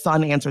 20-year-old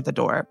son answered the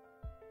door.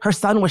 Her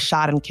son was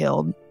shot and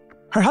killed.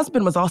 Her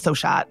husband was also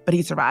shot, but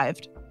he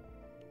survived.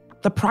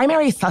 The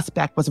primary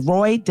suspect was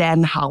Roy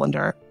Den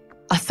Hollander,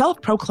 a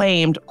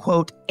self-proclaimed,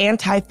 quote,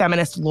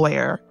 anti-feminist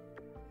lawyer,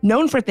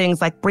 known for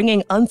things like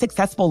bringing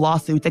unsuccessful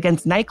lawsuits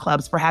against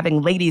nightclubs for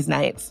having ladies'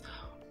 nights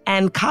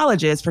and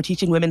colleges for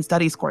teaching women's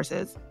studies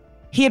courses.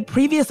 He had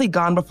previously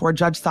gone before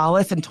Judge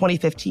Salas in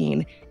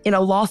 2015 in a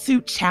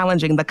lawsuit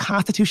challenging the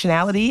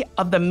constitutionality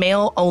of the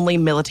male-only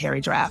military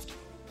draft.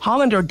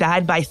 Hollander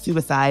died by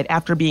suicide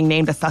after being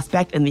named a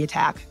suspect in the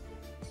attack.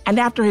 And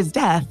after his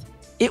death,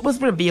 it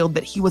was revealed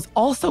that he was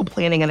also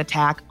planning an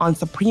attack on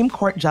Supreme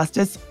Court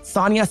Justice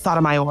Sonia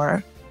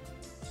Sotomayor.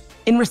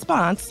 In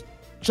response,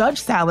 Judge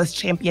Salas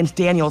championed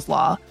Daniels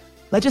Law,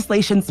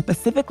 legislation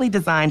specifically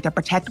designed to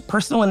protect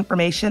personal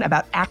information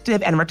about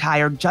active and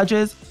retired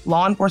judges,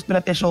 law enforcement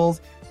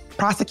officials,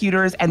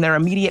 prosecutors, and their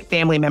immediate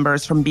family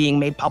members from being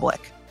made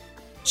public.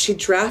 She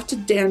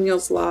drafted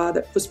Daniels Law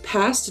that was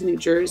passed in New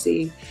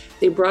Jersey.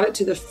 They brought it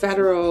to the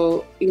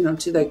federal, to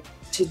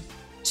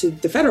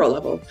the federal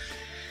level.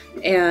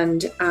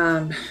 And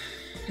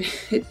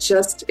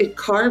it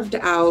carved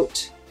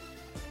out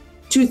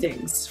two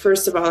things.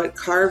 First of all, it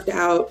carved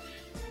out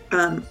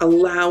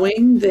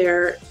allowing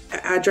their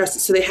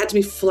addresses. So they had to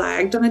be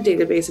flagged on a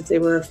database if they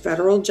were a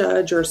federal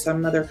judge or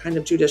some other kind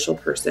of judicial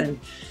person.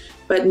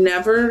 But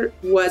never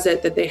was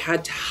it that they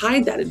had to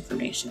hide that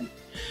information.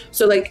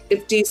 So like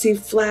if DC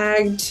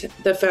flagged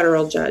the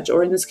federal judge,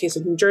 or in this case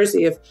of New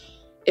Jersey, if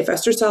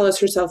Esther Salas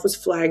herself was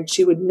flagged,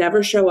 she would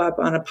never show up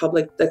on a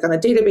public, like on a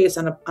database,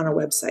 on a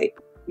website.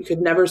 You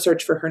could never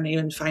search for her name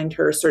and find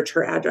her, search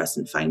her address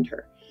and find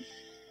her.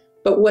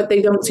 But what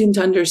they don't seem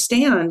to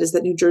understand is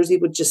that New Jersey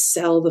would just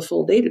sell the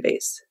full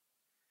database.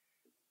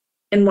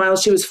 And while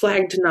she was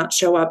flagged to not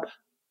show up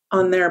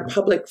on their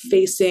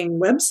public-facing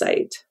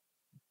website,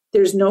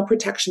 there's no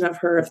protection of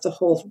her if the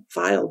whole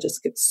file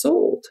just gets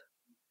sold.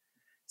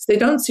 So they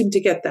don't seem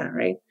to get that,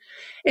 right?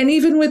 And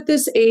even with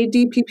this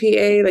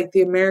ADPPA, like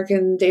the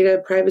American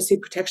Data Privacy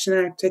Protection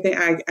Act, I think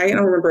I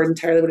don't remember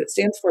entirely what it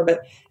stands for, but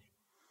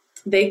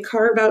they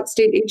carve out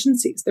state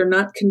agencies. They're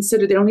not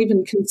considered, they don't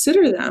even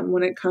consider them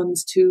when it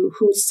comes to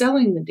who's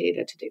selling the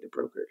data to data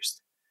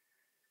brokers,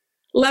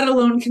 let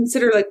alone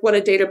consider like what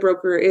a data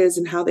broker is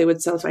and how they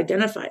would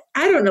self-identify.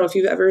 I don't know if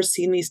you've ever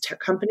seen these tech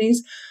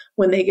companies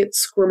when they get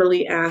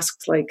squirmily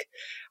asked, like,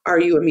 are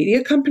you a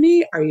media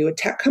company? Are you a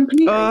tech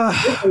company? Are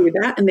you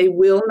that? And they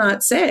will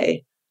not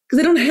say, because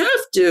they don't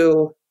have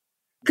to,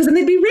 because then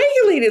they'd be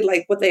regulated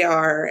like what they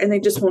are, and they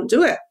just won't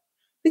do it.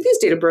 Like these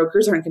data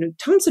brokers aren't going to.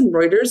 Thomson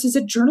Reuters is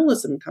a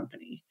journalism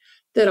company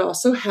that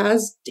also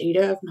has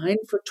data of mine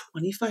for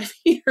 25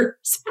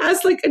 years,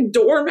 has like a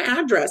dorm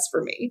address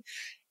for me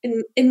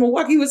in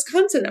Milwaukee,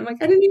 Wisconsin. I'm like,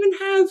 I didn't even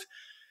have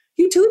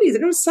utilities. I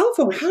don't have a cell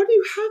phone. How do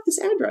you have this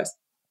address?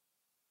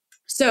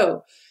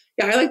 So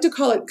yeah, I like to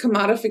call it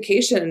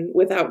commodification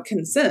without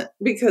consent,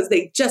 because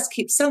they just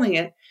keep selling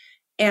it.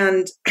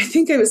 And I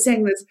think I was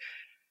saying this,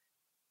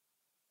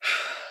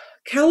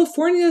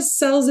 California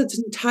sells its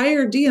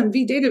entire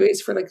DMV database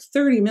for like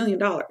 $30 million.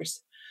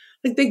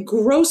 Like they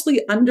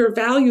grossly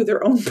undervalue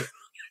their own product.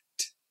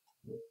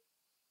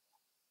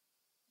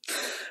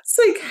 It's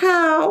like,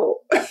 how?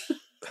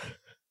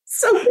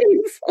 So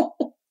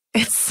painful.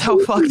 It's so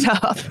fucked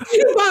up.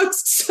 $2,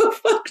 so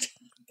fucked up.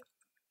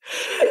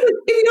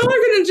 If y'all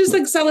are going to just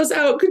like sell us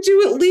out, could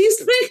you at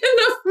least make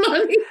enough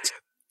money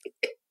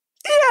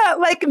Yeah,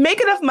 like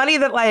make enough money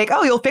that like,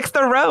 oh, you'll fix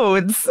the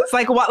roads. It's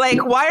like, what?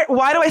 Like, why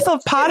do I still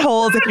have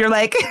potholes if you're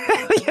like,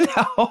 you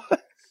know?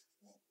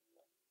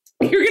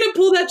 You're gonna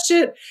pull that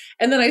shit,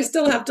 and then I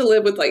still have to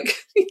live with like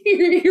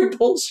your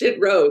bullshit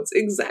roads.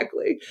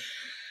 Exactly.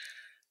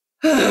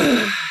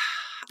 I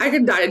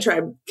can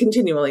diatribe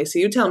continually, so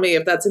you tell me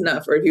if that's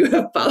enough or if you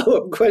have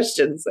follow-up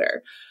questions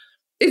there.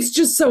 It's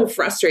just so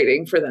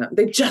frustrating for them.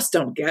 They just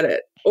don't get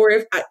it. Or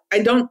if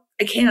I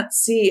can't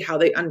see how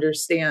they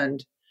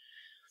understand.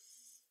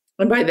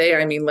 And by they,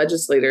 I mean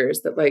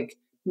legislators, that like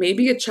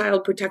maybe a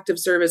child protective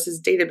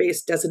services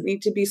database doesn't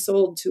need to be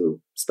sold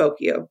to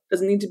Spokeo,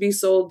 doesn't need to be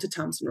sold to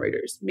Thomson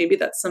Reuters. Maybe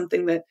that's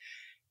something that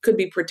could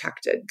be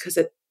protected because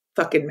it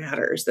fucking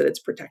matters that it's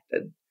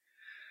protected.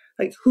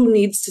 Like who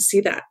needs to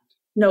see that?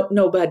 No,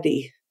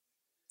 nobody.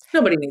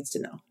 Nobody needs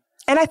to know.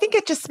 And I think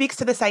it just speaks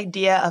to this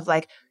idea of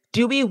like,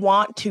 do we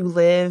want to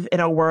live in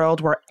a world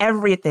where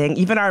everything,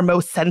 even our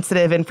most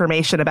sensitive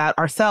information about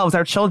ourselves,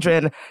 our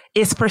children,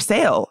 is for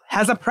sale,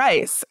 has a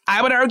price?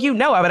 I would argue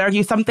no. I would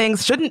argue some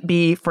things shouldn't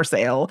be for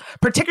sale,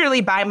 particularly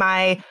by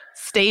my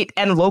state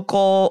and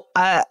local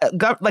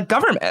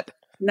government.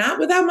 Not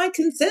without my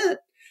consent.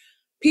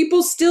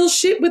 People still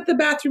shit with the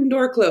bathroom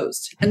door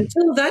closed.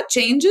 Until that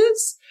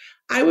changes,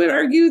 I would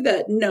argue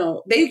that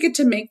no, they get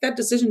to make that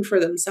decision for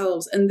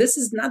themselves. And this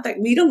is not that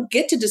we don't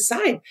get to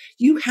decide.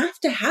 You have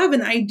to have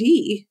an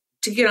ID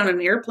to get on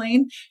an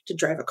airplane, to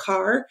drive a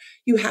car.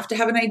 You have to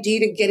have an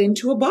ID to get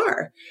into a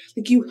bar.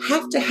 Like you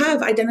have to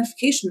have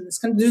identification in this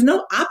country. There's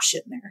no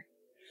option there.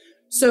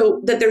 So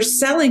that they're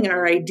selling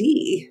our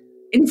ID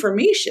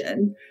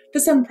information to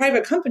some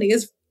private company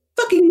is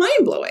fucking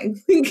mind-blowing.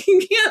 You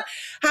can't,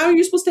 how are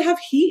you supposed to have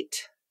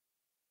heat?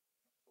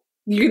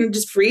 You're going to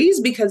just freeze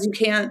because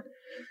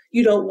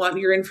you don't want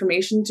your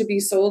information to be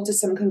sold to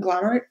some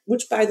conglomerate,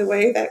 which, by the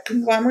way, that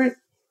conglomerate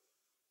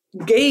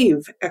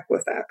gives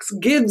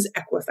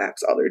Equifax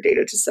all their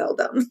data to sell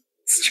them.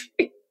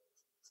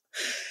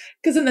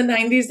 Because in the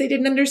 90s, they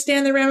didn't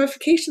understand the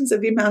ramifications of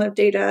the amount of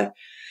data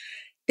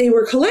they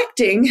were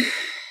collecting.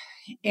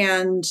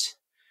 And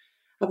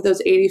of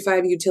those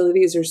 85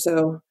 utilities or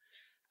so,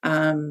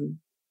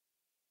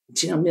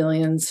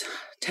 millions,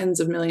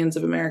 tens of millions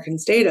of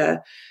Americans'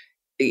 data,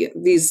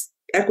 these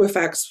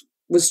Equifax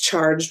was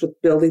charged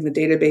with building the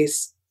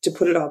database to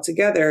put it all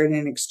together. And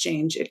in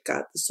exchange, it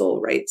got the sole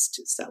rights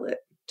to sell it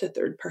to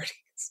third parties.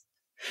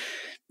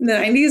 In the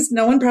 90s,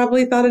 no one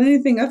probably thought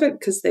anything of it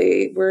because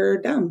they were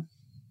dumb.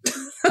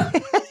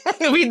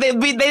 they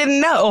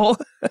didn't know.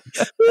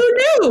 Who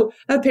knew?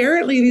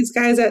 Apparently, these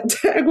guys at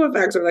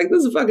Equifax are like,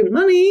 this is fucking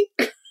money.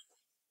 Look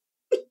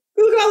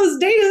at all this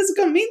data. This is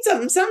going to mean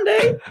something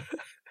someday.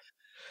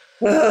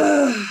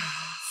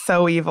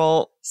 So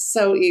evil.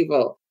 So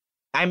evil.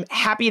 I'm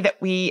happy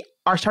that we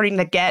are starting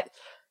to get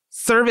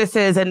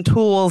services and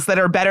tools that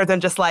are better than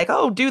just like,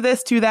 oh, do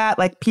this, do that,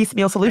 like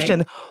piecemeal solution.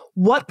 Right.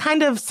 What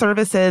kind of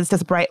services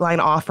does Brightline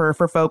offer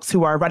for folks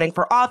who are running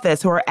for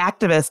office, who are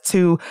activists,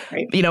 who,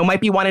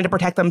 might be wanting to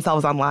protect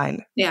themselves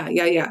online?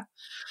 Yeah.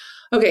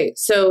 Okay.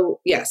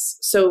 So yes.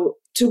 So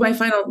to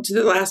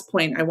the last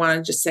point, I want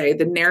to just say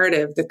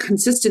the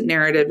consistent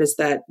narrative is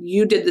that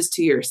you did this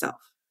to yourself.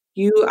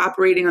 You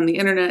operating on the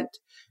internet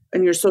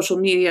and your social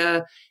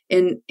media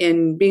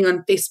in being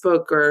on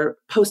Facebook or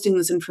posting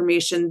this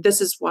information,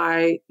 this is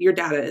why your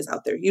data is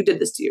out there. You did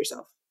this to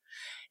yourself.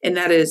 And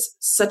that is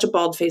such a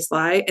bald-faced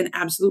lie and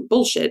absolute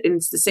bullshit. And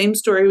it's the same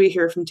story we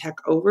hear from tech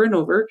over and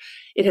over.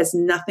 It has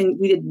nothing,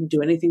 we didn't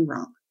do anything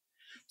wrong.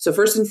 So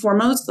first and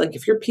foremost, like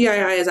if your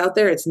PII is out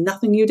there, it's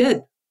nothing you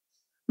did.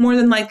 More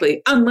than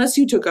likely, unless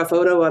you took a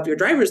photo of your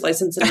driver's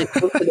license and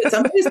posted it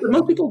someplace, but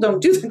most people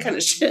don't do that kind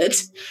of shit.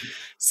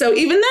 So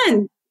even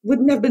then,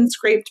 wouldn't have been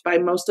scraped by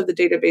most of the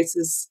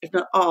databases, if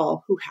not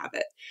all, who have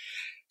it.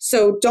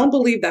 So don't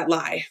believe that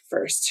lie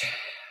first.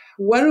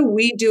 What do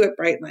we do at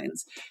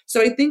Brightlines?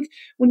 So I think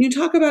when you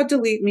talk about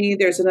Delete Me,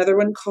 there's another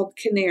one called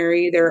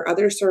Canary. There are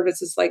other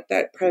services like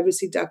that.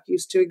 Privacy Duck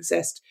used to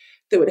exist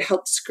that would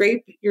help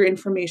scrape your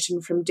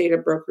information from data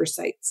broker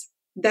sites.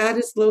 That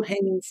is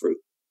low-hanging fruit.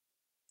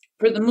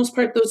 For the most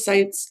part, those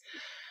sites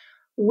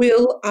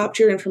will opt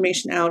your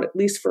information out, at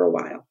least for a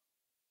while.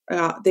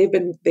 They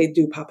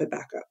do pop it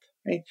back up.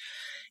 Right.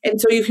 And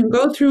so you can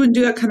go through and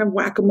do that kind of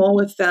whack-a-mole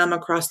with them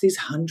across these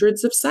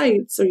hundreds of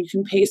sites, or you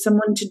can pay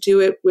someone to do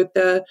it with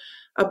a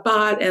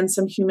bot and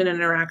some human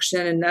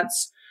interaction, and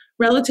that's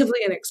relatively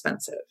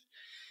inexpensive.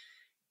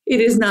 It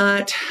is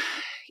not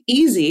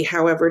easy,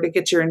 however, to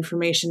get your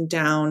information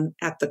down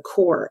at the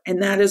core,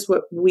 and that is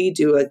what we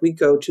do. Like we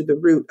go to the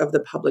root of the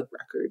public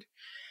record.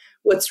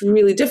 What's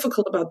really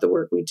difficult about the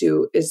work we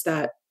do is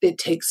that it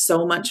takes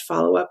so much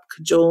follow-up,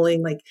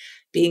 cajoling, like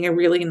being a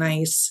really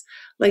nice,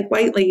 like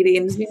white lady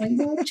and being like,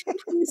 oh, would you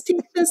please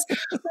take this?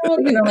 Oh,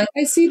 like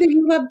I see that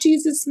you love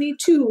Jesus, me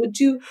too. Would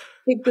you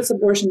take this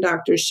abortion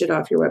doctor's shit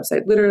off your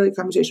website? Literally a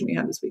conversation we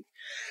had this week.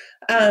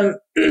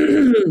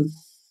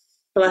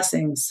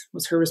 Blessings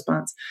was her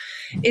response.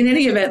 In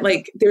any event,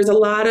 like there's a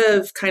lot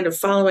of kind of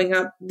following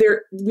up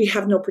there. We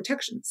have no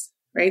protections,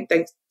 right?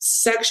 Like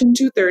Section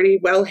 230,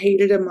 well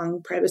hated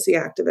among privacy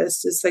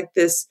activists, is like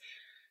this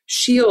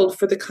shield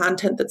for the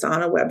content that's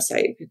on a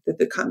website, that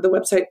the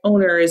website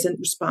owner isn't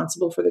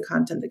responsible for the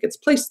content that gets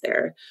placed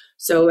there.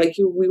 So like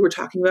we were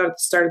talking about at the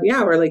start of the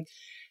hour, like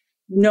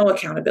no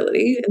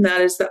accountability. And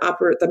that is the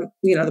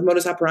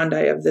modus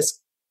operandi of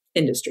this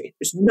industry.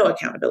 There's no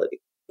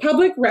accountability.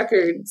 Public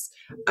records,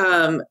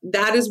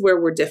 that is where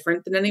we're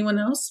different than anyone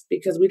else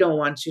because we don't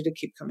want you to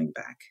keep coming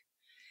back.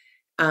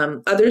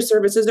 Other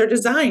services are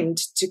designed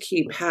to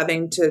keep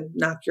having to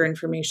knock your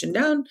information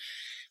down.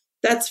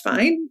 That's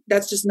fine.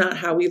 That's just not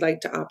how we like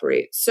to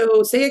operate.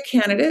 So say a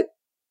candidate,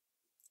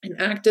 an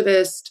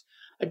activist,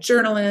 a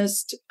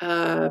journalist,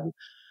 a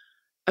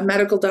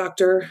medical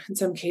doctor, in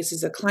some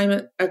cases, a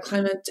climate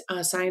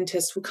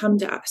scientist will come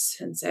to us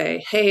and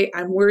say, hey,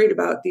 I'm worried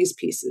about these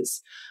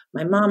pieces.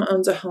 My mom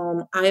owns a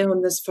home. I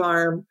own this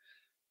farm,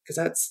 because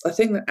that's a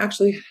thing that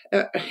actually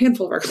a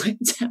handful of our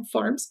clients have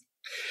farms.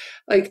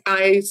 Like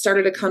I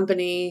started a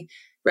company,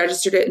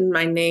 registered it in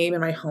my name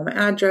and my home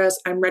address.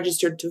 I'm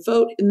registered to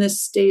vote in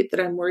this state that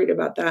I'm worried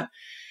about that.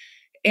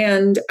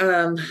 And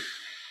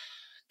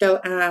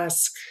they'll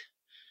ask,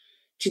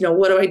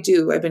 what do I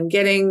do? I've been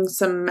getting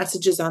some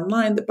messages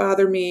online that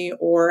bother me,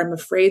 or I'm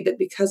afraid that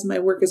because my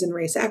work is in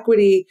race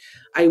equity,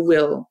 I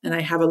will. And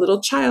I have a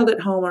little child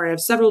at home, or I have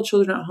several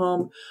children at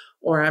home,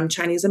 or I'm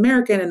Chinese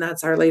American, and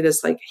that's our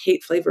latest like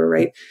hate flavor,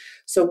 right?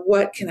 So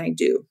what can I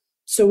do?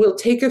 So we'll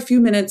take a few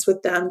minutes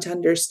with them to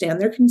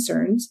understand their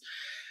concerns.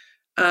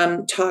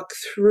 Talk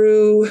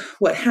through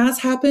what has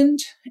happened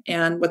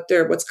and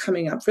what's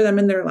coming up for them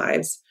in their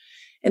lives.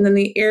 And then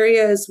the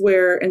areas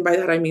where, and by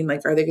that I mean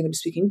like, are they going to be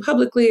speaking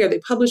publicly? Are they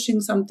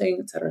publishing something,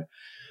 et cetera?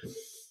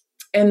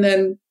 And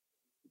then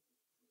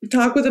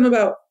talk with them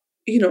about,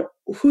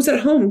 who's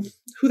at home,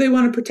 who they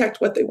want to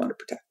protect, what they want to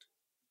protect.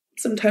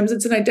 Sometimes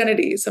it's an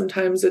identity.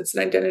 Sometimes it's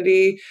an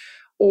identity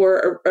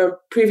or a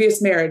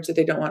previous marriage that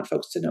they don't want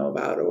folks to know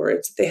about, or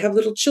it's they have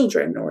little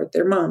children, or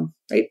their mom,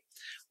 right?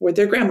 Or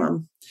their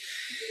grandmom.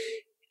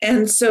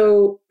 And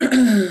so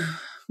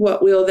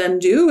what we'll then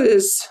do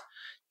is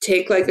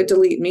take like a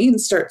Delete Me and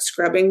start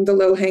scrubbing the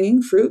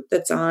low-hanging fruit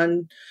that's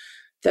on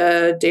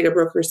the data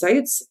broker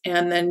sites,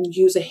 and then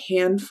use a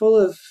handful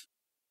of,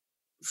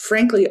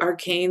 frankly,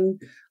 arcane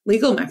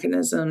legal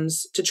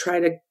mechanisms to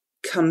try to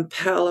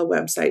compel a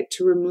website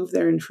to remove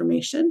their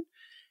information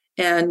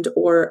and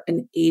or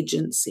an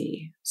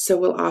agency. So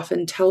we'll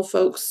often tell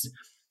folks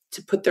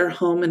to put their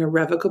home in a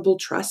revocable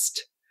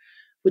trust,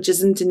 which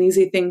isn't an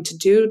easy thing to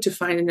do. To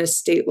find an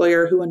estate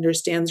lawyer who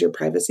understands your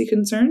privacy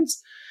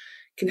concerns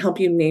can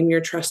help you name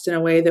your trust in a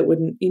way that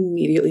wouldn't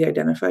immediately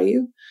identify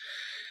you.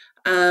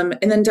 And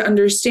then to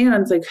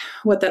understand like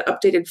what that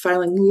updated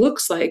filing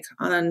looks like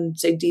on,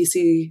 say,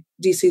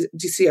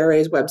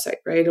 DCRA's website,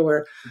 right?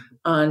 Or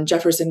on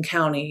Jefferson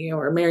County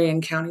or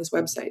Marion County's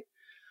website.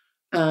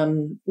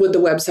 Would the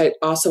website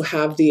also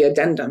have the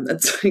addendum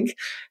that's like,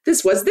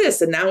 this was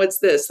this, and now it's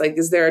this? Like,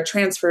 is there a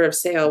transfer of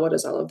sale? What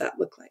does all of that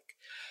look like?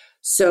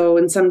 So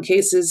in some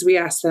cases, we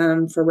ask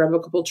them for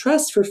revocable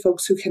trust for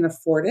folks who can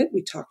afford it.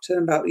 We talk to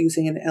them about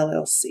using an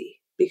LLC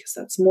because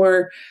that's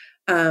more,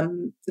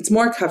 it's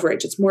more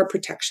coverage, it's more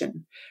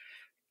protection.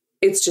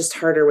 It's just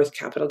harder with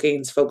capital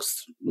gains.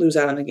 Folks lose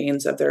out on the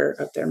gains of their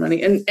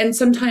money and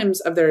sometimes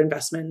of their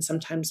investment.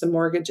 Sometimes the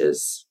mortgage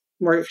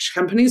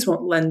companies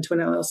won't lend to an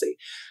LLC.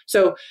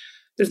 So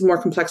there's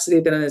more complexity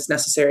than is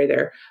necessary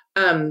there.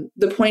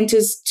 The point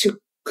is to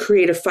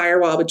create a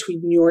firewall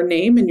between your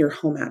name and your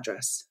home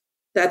address.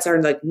 That's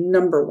our like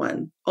number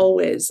one,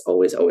 always,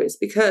 always, always,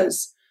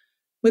 because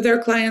with our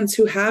clients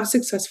who have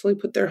successfully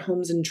put their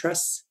homes in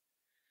trusts,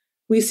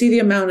 we see the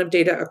amount of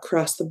data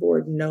across the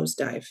board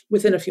nosedive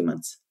within a few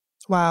months.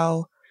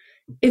 Wow.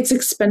 It's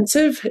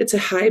expensive. It's a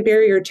high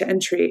barrier to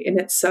entry, and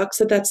it sucks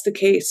that that's the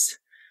case.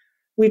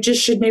 We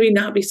just should maybe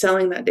not be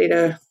selling that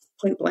data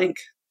point blank.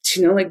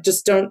 Like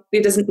just don't,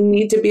 it doesn't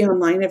need to be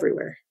online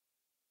everywhere.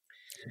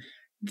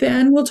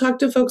 Then we'll talk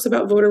to folks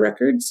about voter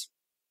records,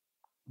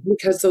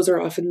 because those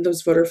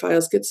voter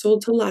files get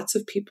sold to lots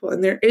of people,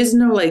 and there is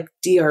no like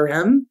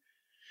DRM.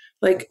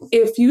 Like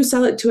if you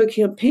sell it to a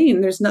campaign,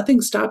 there's nothing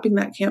stopping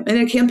that campaign,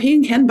 and a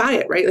campaign can buy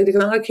it, right? Like in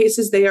a lot of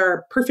cases, they are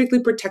a perfectly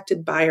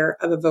protected buyer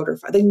of a voter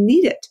file. They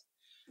need it.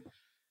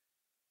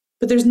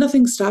 But there's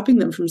nothing stopping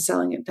them from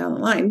selling it down the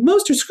line.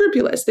 Most are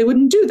scrupulous. They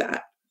wouldn't do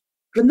that.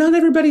 But not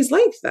everybody's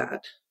like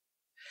that.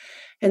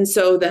 And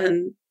so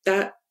then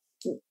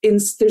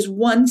there's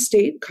one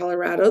state,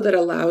 Colorado, that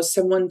allows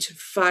someone to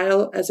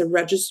file as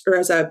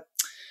a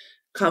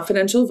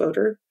confidential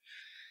voter.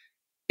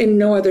 In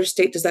no other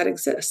state does that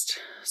exist.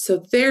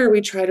 So there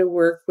we try to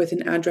work with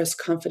an address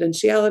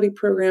confidentiality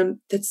program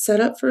that's set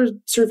up for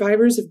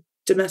survivors of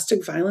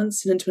domestic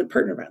violence and intimate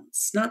partner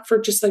violence, not for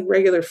just like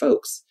regular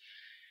folks.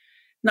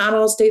 Not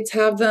all states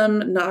have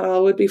them. Not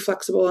all would be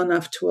flexible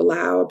enough to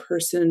allow a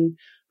person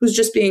who's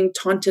just being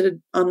taunted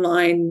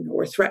online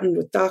or threatened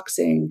with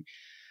doxing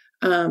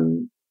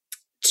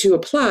to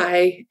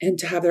apply and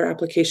to have their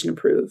application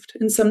approved.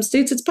 In some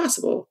states, it's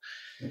possible.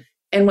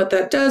 And what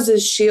that does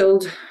is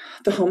shield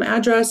the home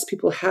address.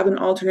 People have an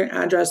alternate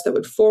address that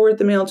would forward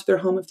the mail to their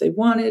home if they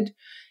wanted.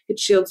 It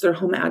shields their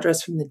home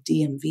address from the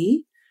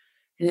DMV,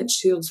 and it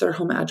shields their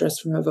home address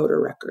from a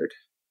voter record.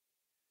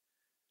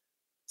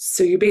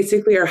 So you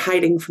basically are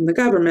hiding from the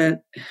government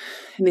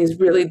in these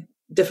really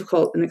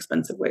difficult and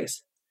expensive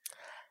ways.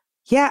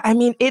 Yeah, I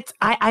mean,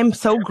 I'm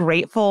so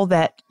grateful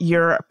that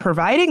you're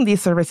providing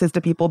these services to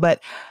people,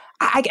 but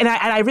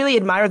I really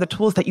admire the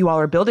tools that you all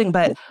are building,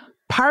 but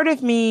part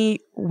of me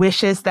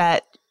wishes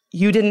that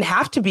you didn't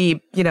have to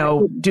be,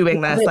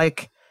 doing this.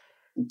 Like,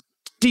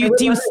 do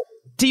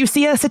you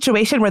see a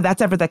situation where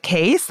that's ever the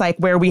case? Like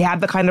where we have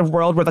the kind of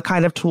world where the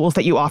kind of tools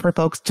that you offer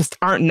folks just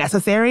aren't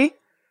necessary?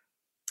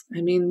 I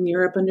mean,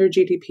 Europe under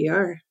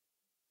GDPR,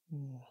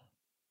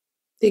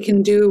 they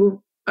can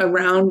do a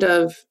round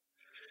of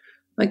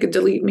like a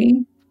delete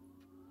me.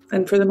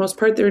 And for the most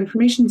part, their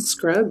information's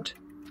scrubbed.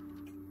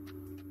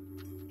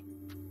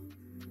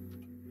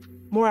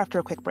 More after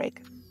a quick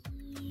break.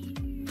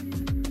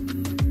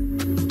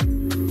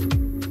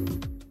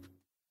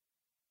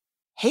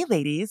 Hey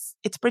ladies,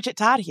 it's Bridget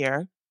Todd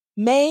here.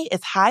 May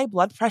is High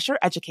Blood Pressure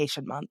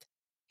Education Month.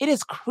 It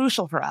is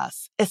crucial for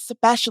us,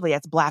 especially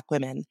as Black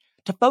women,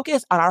 to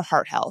focus on our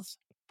heart health.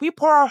 We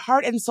pour our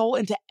heart and soul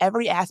into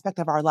every aspect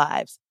of our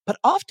lives, but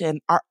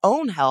often our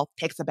own health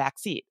takes a back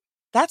seat.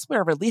 That's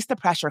where Release the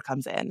Pressure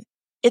comes in.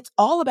 It's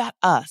all about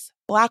us,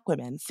 Black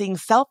women, seeing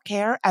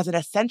self-care as an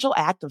essential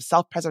act of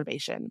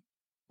self-preservation.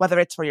 Whether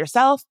it's for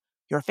yourself,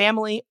 your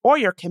family, or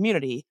your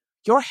community,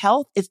 your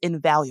health is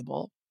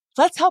invaluable.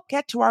 Let's help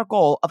get to our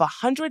goal of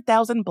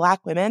 100,000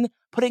 Black women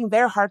putting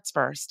their hearts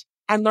first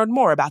and learn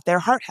more about their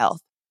heart health.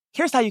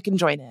 Here's how you can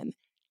join in.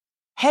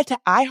 Head to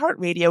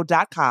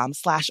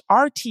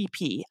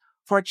iHeartRadio.com/RTP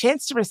for a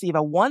chance to receive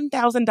a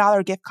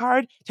 $1,000 gift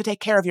card to take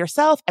care of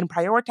yourself and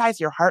prioritize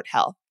your heart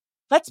health.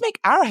 Let's make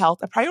our health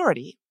a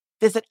priority.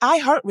 Visit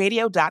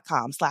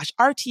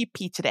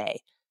iHeartRadio.com/RTP today.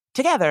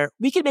 Together,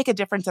 we can make a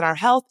difference in our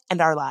health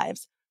and our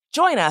lives.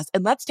 Join us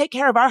and let's take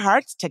care of our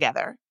hearts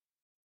together.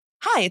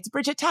 Hi, it's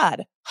Bridget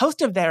Todd,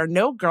 host of There Are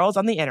No Girls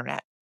on the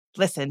Internet.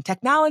 Listen,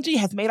 technology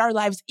has made our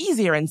lives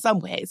easier in some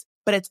ways,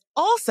 but it's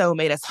also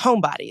made us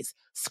homebodies,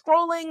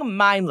 scrolling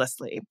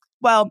mindlessly.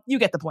 Well, you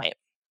get the point.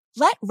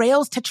 Let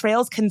Rails to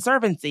Trails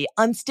Conservancy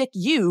unstick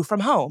you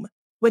from home.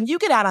 When you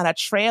get out on a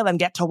trail and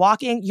get to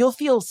walking, you'll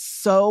feel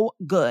so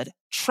good.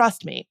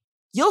 Trust me.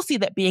 You'll see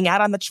that being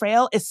out on the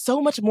trail is so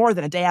much more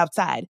than a day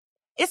outside.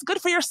 It's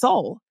good for your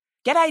soul.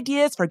 Get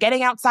ideas for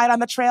getting outside on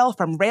the trail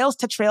from Rails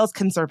to Trails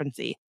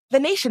Conservancy, the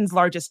nation's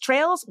largest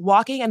trails,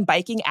 walking, and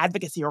biking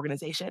advocacy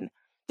organization.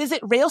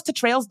 Visit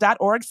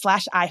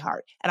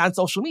railstotrails.org/iHeart and on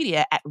social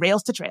media at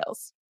Rails to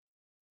Trails.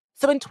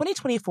 So in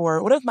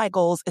 2024, one of my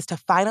goals is to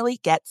finally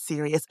get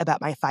serious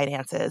about my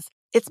finances.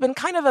 It's been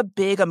kind of a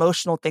big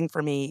emotional thing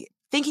for me.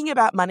 Thinking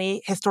about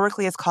money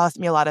historically has caused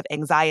me a lot of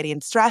anxiety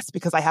and stress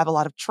because I have a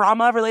lot of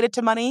trauma related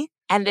to money.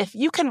 And if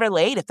you can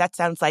relate, if that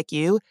sounds like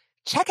you,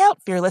 check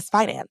out Fearless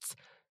Finance.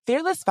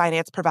 Fearless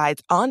Finance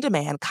provides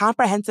on-demand,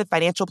 comprehensive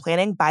financial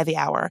planning by the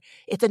hour.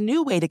 It's a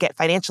new way to get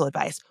financial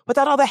advice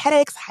without all the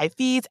headaches, high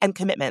fees, and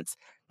commitments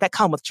that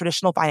come with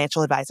traditional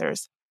financial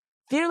advisors.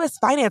 Fearless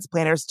Finance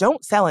planners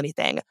don't sell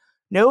anything.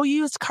 No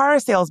used car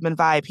salesman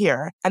vibe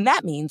here, and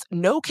that means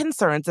no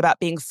concerns about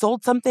being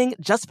sold something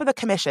just for the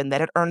commission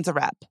that it earns a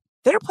rep.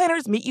 Their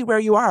planners meet you where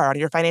you are on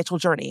your financial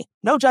journey.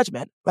 No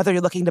judgment. Whether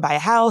you're looking to buy a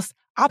house,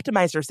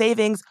 optimize your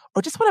savings,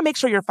 or just want to make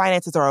sure your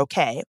finances are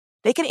okay,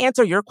 they can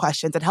answer your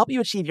questions and help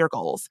you achieve your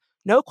goals.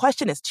 No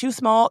question is too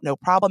small, no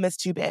problem is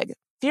too big.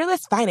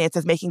 Fearless Finance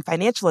is making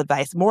financial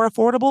advice more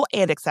affordable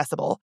and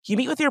accessible. You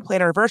meet with your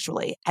planner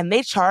virtually, and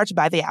they charge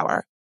by the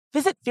hour.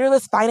 Visit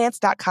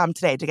fearlessfinance.com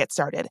today to get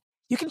started.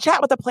 You can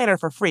chat with a planner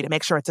for free to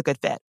make sure it's a good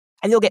fit.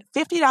 And you'll get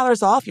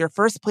 $50 off your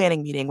first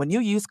planning meeting when you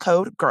use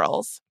code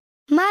GIRLS.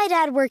 My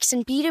dad works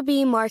in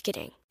B2B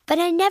marketing, but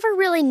I never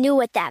really knew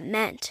what that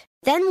meant.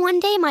 Then one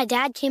day my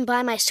dad came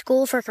by my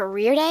school for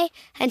career day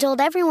and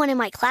told everyone in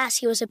my class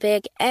he was a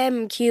big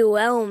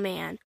MQL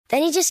man.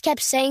 Then he just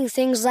kept saying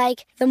things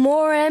like, the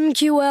more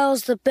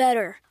MQLs, the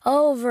better,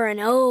 over and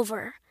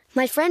over.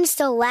 My friends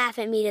still laugh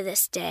at me to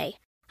this day.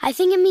 I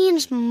think it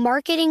means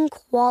marketing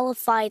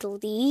qualified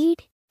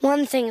lead.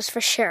 One thing's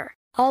for sure,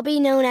 I'll be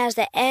known as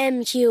the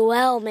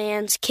MQL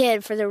man's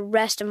kid for the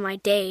rest of my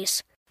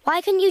days.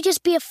 Why couldn't you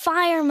just be a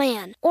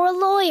fireman or a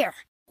lawyer?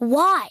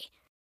 Why?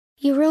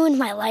 You ruined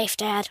my life,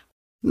 Dad.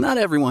 Not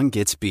everyone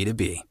gets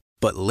B2B,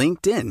 but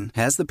LinkedIn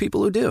has the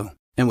people who do.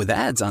 And with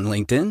ads on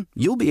LinkedIn,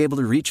 you'll be able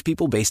to reach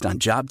people based on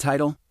job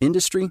title,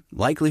 industry,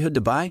 likelihood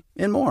to buy,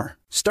 and more.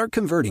 Start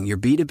converting your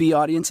B2B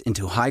audience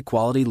into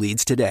high-quality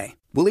leads today.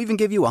 We'll even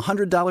give you a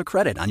 $100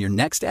 credit on your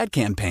next ad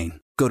campaign.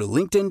 Go to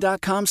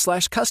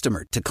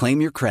linkedin.com/customer to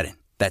claim your credit.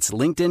 That's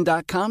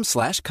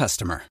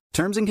linkedin.com/customer.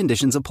 Terms and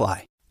conditions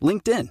apply.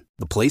 LinkedIn,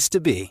 the place to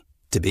be,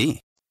 to be.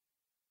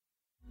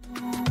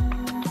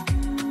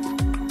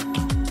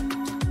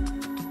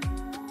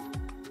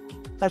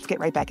 Let's get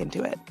right back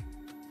into it.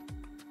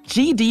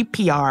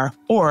 GDPR,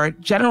 or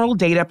General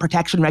Data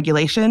Protection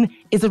Regulation,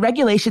 is a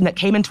regulation that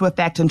came into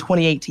effect in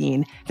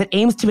 2018 that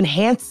aims to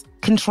enhance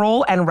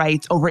control and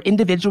rights over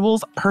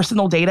individuals'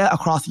 personal data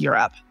across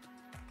Europe.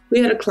 We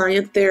had a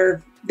client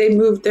there.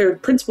 Their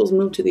principals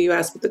moved to the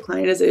US, but the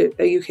client is a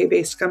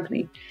UK-based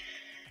company.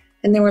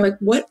 And they were like,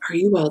 what are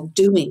you all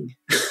doing?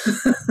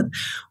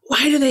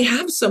 Why do they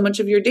have so much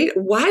of your data?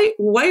 Why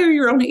are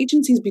your own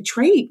agencies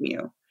betraying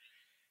you?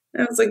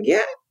 And I was like,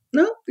 yeah,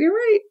 no, you're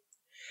right.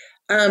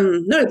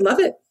 No, I'd love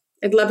it.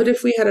 I'd love it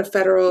if we had a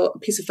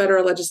piece of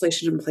federal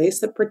legislation in place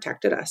that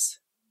protected us.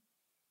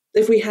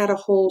 If we had a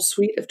whole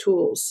suite of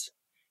tools,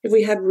 if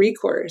we had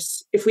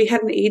recourse, if we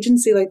had an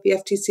agency like the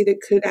FTC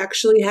that could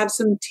actually have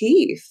some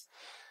teeth,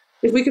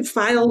 if we could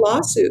file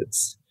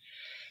lawsuits.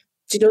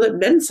 Do you know that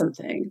meant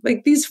something?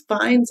 Like these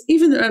fines,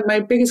 even my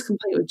biggest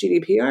complaint with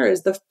GDPR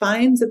is the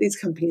fines that these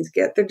companies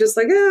get. They're just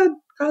like,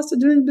 cost of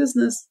doing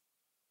business.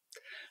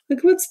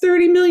 Like, what's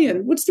 30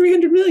 million? What's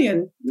 300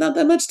 million? Not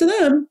that much to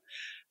them.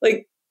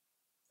 Like,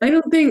 I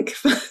don't think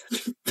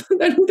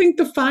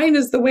the fine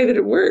is the way that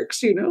it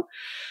works, you know?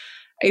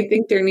 I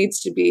think there needs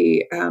to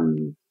be,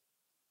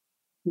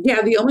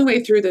 the only way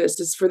through this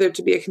is for there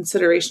to be a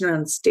consideration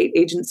around state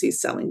agencies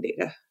selling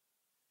data.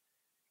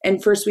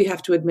 And first we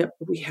have to admit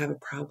we have a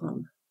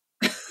problem.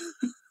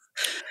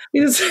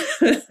 Just,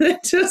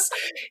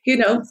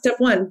 step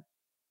one,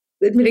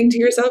 admitting to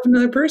yourself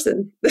another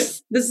person.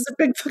 This is a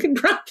big fucking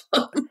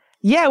problem.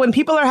 Yeah, when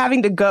people are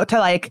having to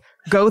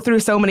go through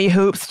so many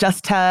hoops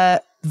just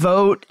to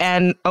vote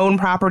and own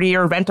property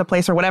or rent a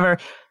place or whatever,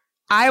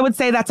 I would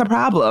say that's a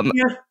problem.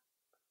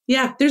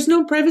 Yeah, there's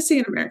no privacy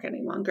in America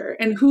any longer.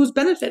 And who's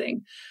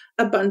benefiting?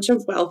 A bunch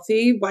of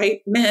wealthy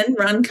white men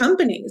run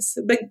companies,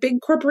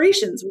 big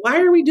corporations. Why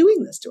are we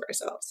doing this to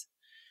ourselves?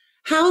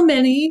 How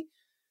many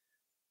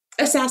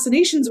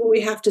assassinations will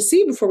we have to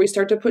see before we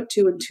start to put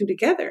two and two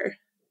together?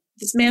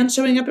 This man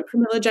showing up at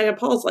Pramila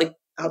Jayapal's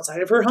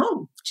outside of her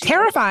home.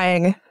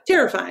 Terrifying.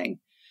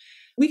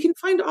 We can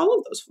find all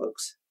of those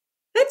folks.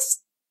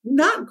 That's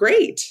not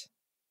great.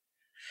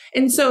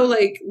 And so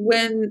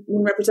when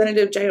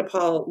Representative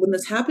Jayapal, when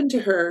this happened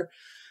to her,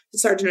 the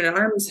sergeant at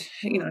arms,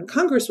 in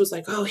Congress was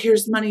like, oh,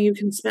 here's money you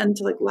can spend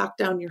to lock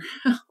down your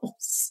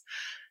house.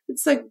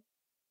 It's like,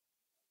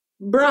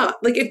 bruh,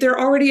 if they're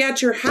already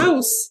at your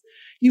house,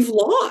 you've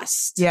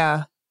lost.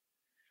 Yeah.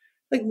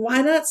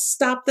 Why not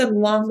stop them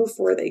long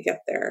before they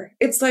get there?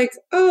 It's like,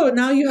 oh,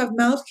 now you have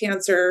mouth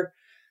cancer.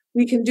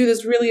 We can do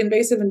this really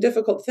invasive and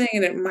difficult thing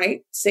and it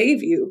might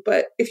save you.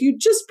 But if you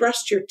just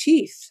brushed your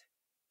teeth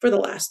for the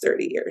last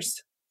 30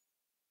 years,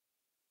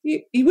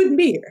 you wouldn't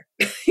be here.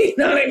 You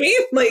know what I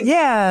mean?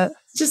 Yeah.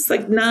 It's just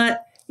I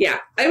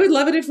would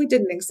love it if we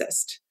didn't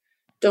exist.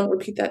 Don't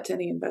repeat that to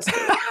any investor.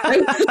 I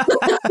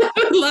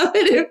would love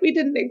it if we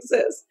didn't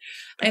exist.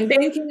 I'm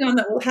banking on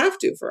that we'll have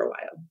to for a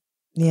while.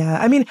 Yeah.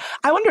 I mean,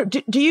 I wonder,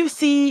 do you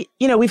see,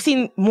 we've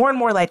seen more and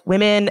more like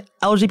women,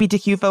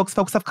 LGBTQ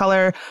folks of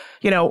color,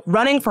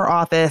 running for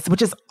office,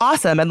 which is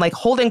awesome, and like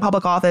holding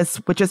public office,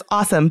 which is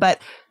awesome.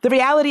 But the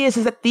reality is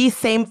that these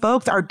same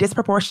folks are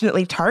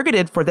disproportionately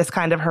targeted for this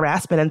kind of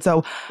harassment. And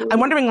so I'm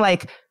wondering,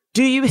 like,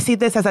 do you see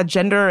this as a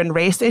gender and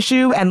race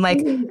issue? And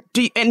like,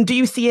 do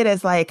you see it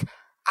as like,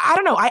 I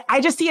don't know. I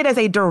just see it as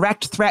a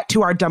direct threat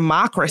to our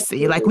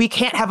democracy. Like, we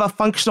can't have a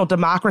functional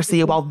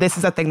democracy while this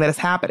is a thing that is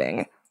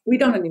happening. We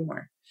don't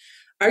anymore.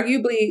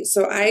 Arguably,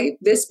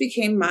 this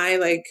became my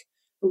like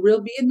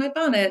real bee in my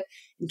bonnet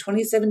in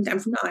 2017. I'm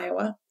from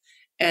Iowa,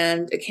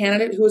 and a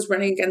candidate who was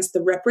running against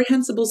the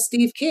reprehensible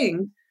Steve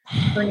King,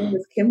 her name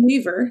is Kim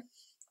Weaver,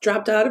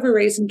 dropped out of a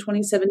race in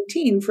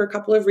 2017 for a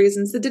couple of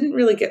reasons that didn't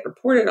really get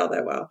reported all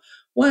that well.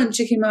 One,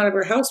 she came out of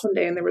her house one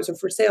day and there was a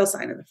for sale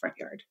sign in the front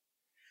yard.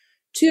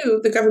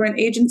 Two, the government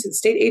agency, the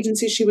state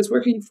agency she was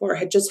working for,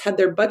 had just had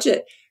their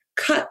budget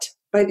cut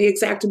by the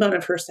exact amount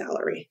of her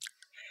salary.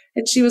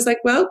 And she was like,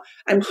 well,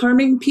 I'm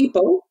harming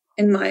people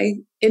in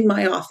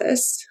my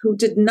office who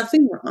did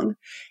nothing wrong,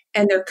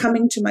 and they're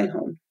coming to my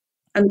home.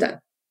 I'm done.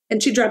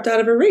 And she dropped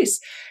out of her race.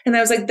 And I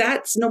was like,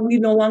 we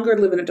no longer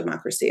live in a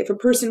democracy. If a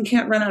person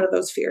can't run out of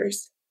those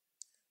fears,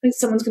 like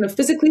someone's going to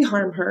physically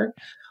harm her,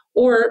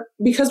 or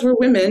because we're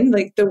women,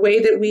 like the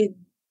way that we,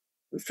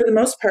 for the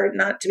most part,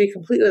 not to be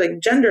completely like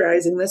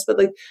genderizing this, but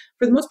like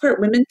for the most part,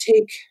 women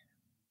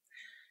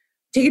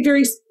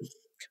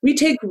we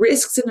take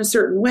risks in a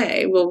certain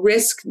way. We'll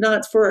risk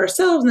not for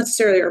ourselves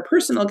necessarily our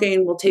personal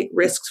gain. We'll take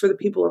risks for the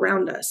people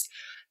around us.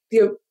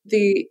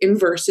 The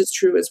inverse is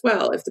true as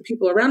well. If the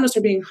people around us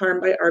are being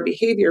harmed by our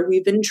behavior,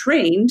 we've been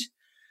trained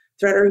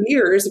throughout our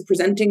years of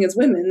presenting as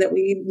women that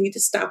we need to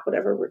stop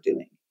whatever we're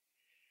doing.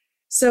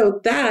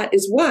 So that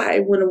is why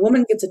when a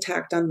woman gets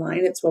attacked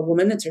online, it's a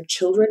woman, it's her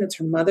children, it's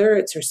her mother,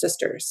 it's her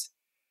sisters.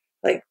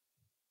 Like,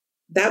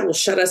 that will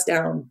shut us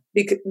down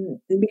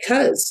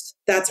because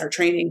that's our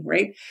training,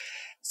 right?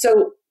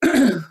 So,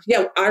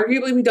 yeah,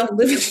 arguably we don't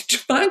live in a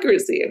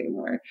democracy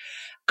anymore.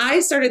 I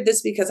started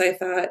this because I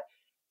thought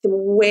the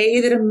way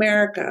that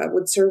America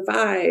would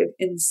survive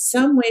in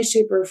some way,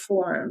 shape, or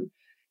form,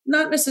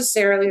 not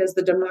necessarily as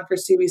the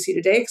democracy we see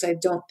today, because I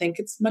don't think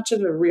it's much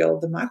of a real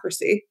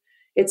democracy.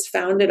 It's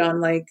founded on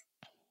like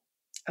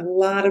a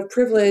lot of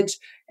privilege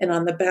and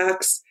on the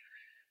backs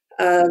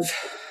of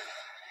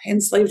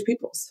enslaved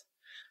peoples.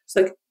 It's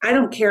like, I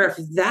don't care if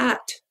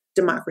that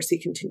democracy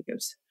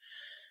continues.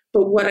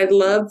 But what I'd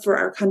love for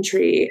our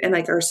country and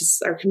like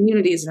our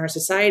communities and our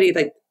society,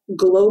 like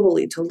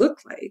globally, to look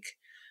like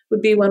would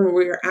be one where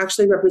we are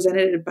actually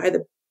represented by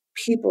the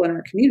people in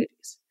our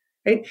communities,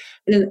 right?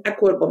 In an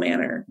equitable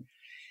manner.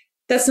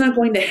 That's not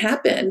going to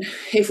happen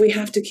if we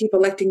have to keep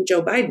electing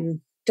Joe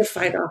Biden to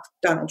fight off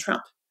Donald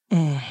Trump.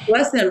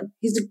 Bless him.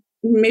 He's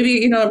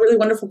maybe, a really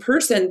wonderful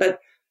person, but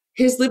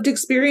his lived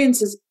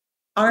experiences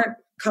aren't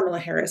Kamala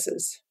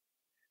Harris's.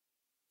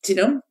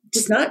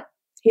 Just not.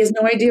 He has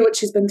no idea what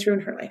she's been through in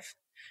her life.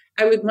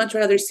 I would much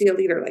rather see a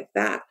leader like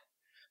that,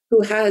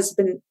 who has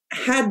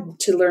had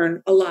to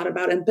learn a lot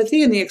about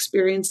empathy and the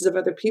experiences of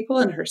other people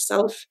and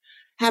herself,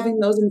 having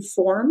those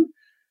inform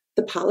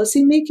the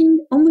policy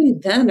making. Only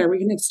then are we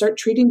going to start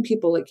treating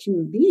people like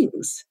human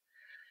beings.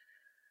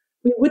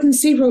 We wouldn't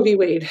see Roe v.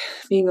 Wade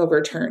being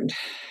overturned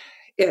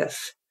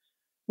if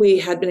we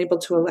had been able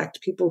to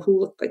elect people who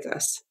looked like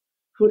us,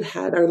 who'd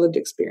had our lived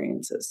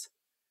experiences.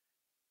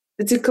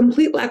 It's a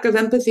complete lack of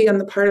empathy on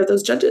the part of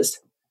those judges.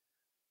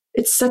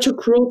 It's such a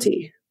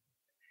cruelty.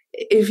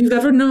 If you've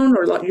ever known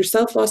or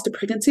yourself lost a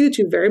pregnancy that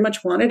you very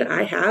much wanted,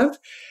 I have,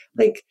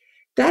 like,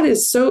 it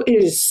is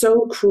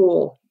so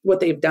cruel what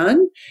they've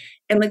done.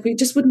 And like, we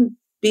just wouldn't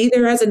be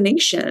there as a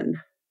nation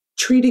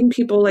treating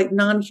people like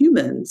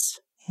non-humans.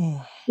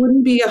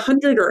 Wouldn't be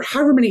 100 or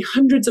however many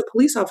hundreds of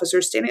police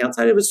officers standing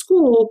outside of a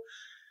school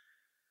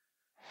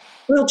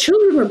while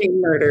children were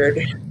being murdered,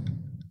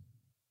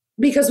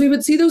 because we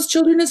would see those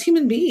children as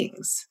human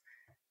beings.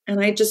 And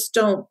I just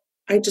don't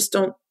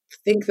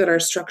think that our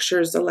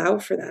structures allow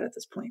for that at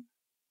this point.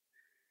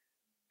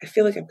 I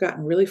feel like I've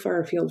gotten really far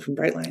afield from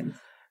Brightline.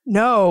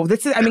 No,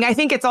 I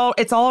think it's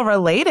all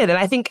related. And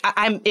I think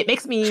it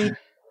makes me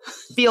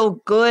feel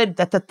good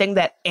that the thing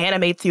that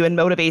animates you and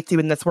motivates you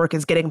in this work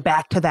is getting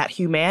back to that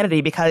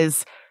humanity,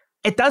 because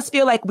it does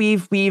feel like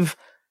we've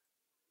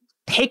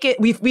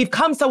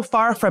come so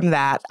far from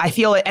that. I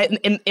feel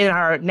in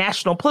our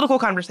national political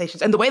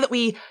conversations and the way that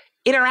we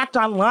interact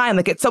online,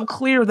 like it's so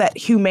clear that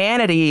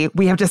humanity,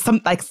 we have just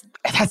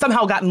has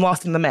somehow gotten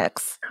lost in the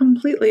mix.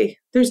 Completely.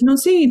 There's no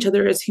seeing each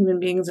other as human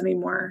beings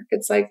anymore.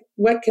 It's like,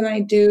 what can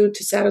I do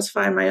to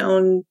satisfy my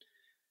own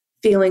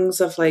feelings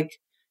of like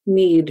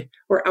need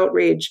or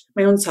outrage,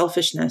 my own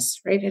selfishness,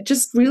 right? It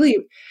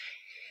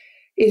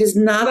is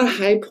not a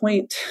high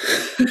point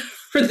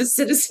for the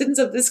citizens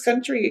of this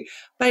country,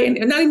 and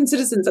not even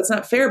citizens, that's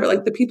not fair, but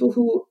like the people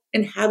who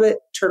inhabit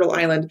Turtle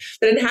Island,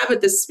 that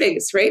inhabit this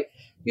space, right?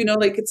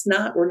 Like it's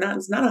not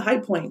a high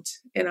point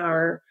in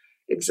our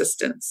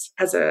existence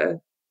as a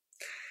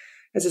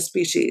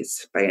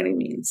species by any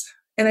means.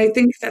 And I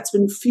think that's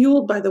been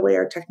fueled by the way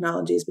our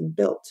technology has been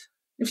built.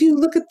 If you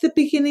look at the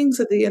beginnings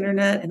of the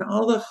internet and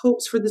all the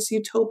hopes for this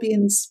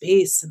utopian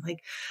space and like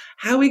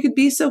how we could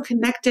be so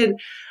connected,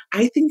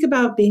 I think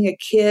about being a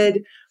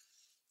kid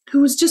who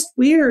was just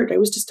weird. I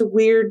was just a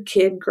weird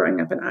kid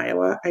growing up in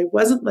Iowa. I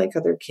wasn't like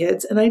other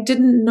kids, and I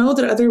didn't know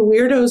that other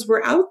weirdos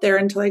were out there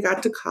until I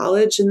got to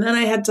college. And then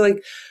I had to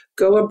like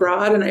go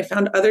abroad, and I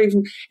found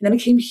and then I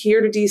came here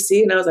to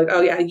DC, and I was like,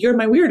 oh yeah, you're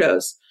my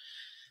weirdos.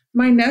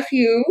 My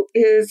nephew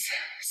is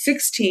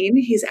 16.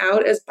 He's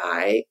out as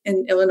bi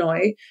in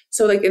Illinois.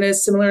 So like in a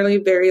similarly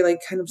very like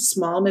kind of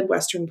small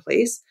Midwestern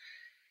place.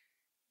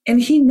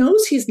 And he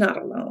knows he's not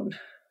alone.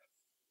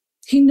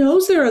 He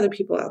knows there are other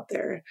people out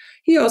there.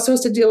 He also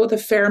has to deal with a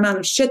fair amount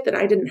of shit that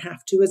I didn't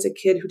have to as a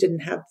kid who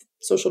didn't have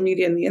social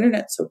media and the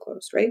internet so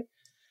close, right?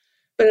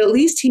 But at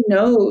least he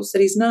knows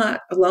that he's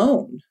not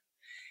alone.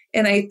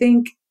 And I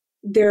think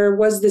there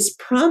was this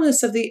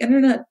promise of the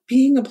internet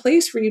being a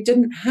place where you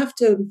didn't have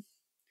to,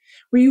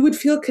 where you would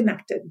feel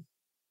connected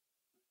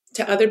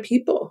to other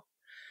people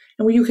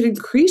and where you could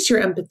increase your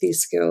empathy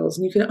skills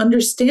and you could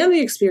understand the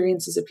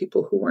experiences of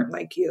people who weren't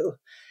like you.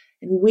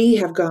 And we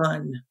have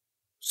gone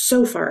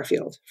so far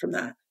afield from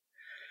that.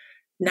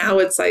 Now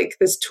it's like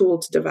this tool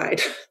to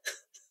divide,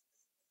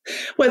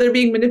 whether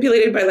being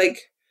manipulated by like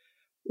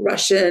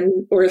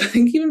Russian or like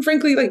even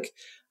frankly, like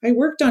I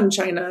worked on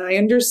China. I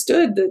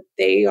understood that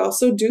they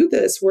also do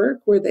this work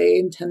where they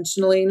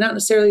intentionally, not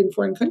necessarily in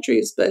foreign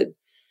countries, but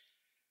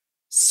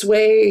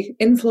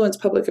influence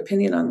public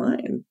opinion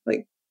online.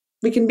 Like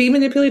we can be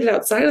manipulated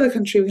outside of the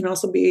country. We can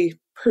also be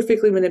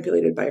perfectly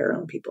manipulated by our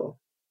own people.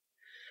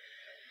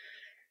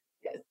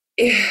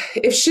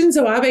 If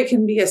Shinzo Abe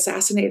can be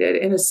assassinated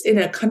in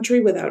a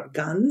country without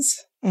guns,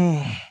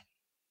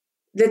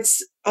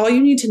 that's all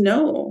you need to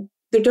know.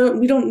 We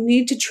don't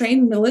need to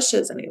train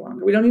militias any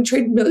longer. We don't need to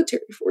train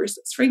military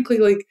forces. Frankly,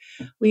 like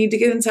we need to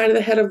get inside of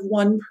the head of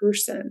one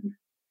person.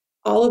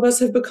 All of us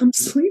have become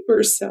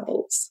sleeper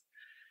cells.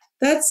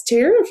 That's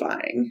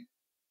terrifying.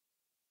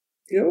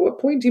 At what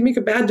point do you make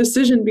a bad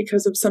decision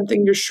because of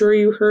something you're sure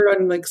you heard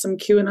on like some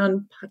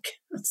QAnon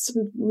podcast,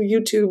 some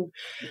YouTube,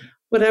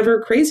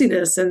 whatever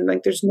craziness, and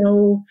like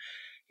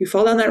you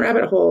fall down that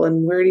rabbit hole,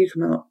 and where do you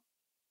come out?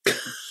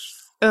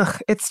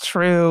 Ugh, it's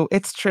true.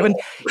 It's true. And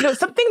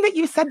something that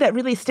you said that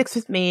really sticks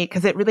with me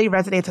because it really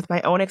resonates with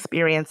my own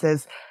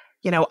experiences.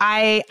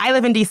 I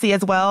live in DC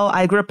as well.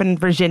 I grew up in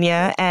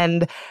Virginia,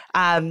 and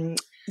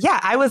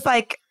I was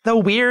like the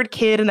weird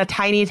kid in a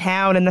tiny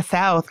town in the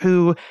South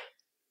who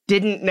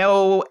didn't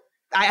know.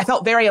 I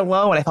felt very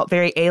alone. I felt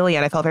very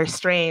alien. I felt very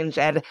strange.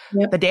 And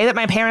the day that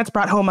my parents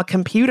brought home a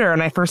computer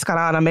and I first got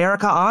on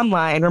America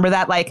Online, remember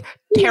that like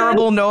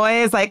terrible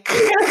noise, like,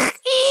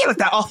 like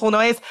that awful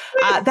noise?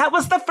 That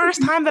was the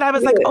first time that I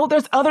was like, oh,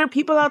 there's other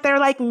people out there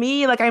like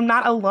me. Like I'm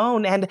not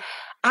alone. And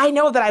I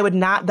know that I would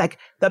not, like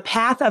the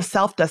path of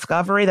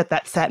self-discovery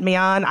that set me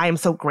on, I am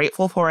so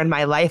grateful for in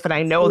my life. And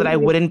I know that I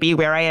wouldn't be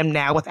where I am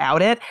now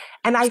without it.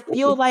 And I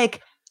feel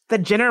like the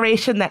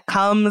generation that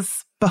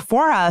comes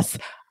before us,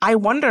 I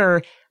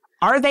wonder,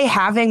 are they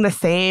having the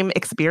same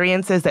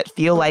experiences that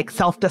feel like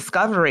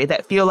self-discovery,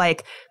 that feel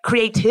like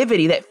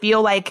creativity, that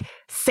feel like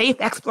safe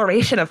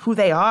exploration of who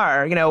they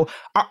are?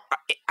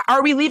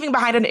 Are we leaving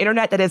behind an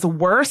internet that is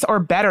worse or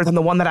better than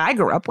the one that I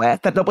grew up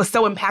with, that was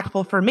so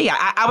impactful for me?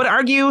 I would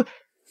argue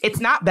it's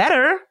not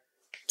better.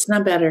 It's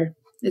not better.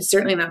 It's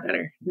certainly not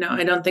better. No,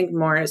 I don't think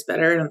more is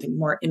better. I don't think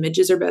more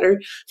images are better.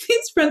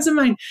 These friends of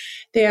mine,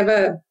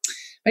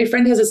 my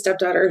friend has a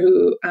stepdaughter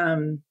who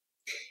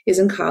is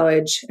in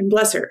college, and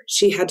bless her,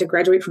 she had to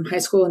graduate from high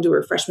school and do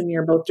her freshman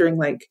year, both during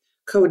like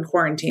COVID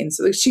quarantine.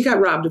 So she got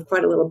robbed of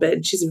quite a little bit.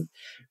 And she's a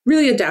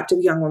really adaptive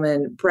young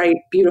woman, bright,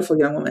 beautiful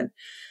young woman.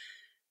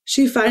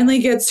 She finally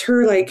gets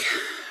her like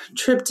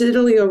trip to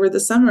Italy over the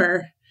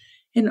summer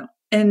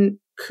and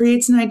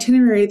creates an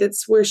itinerary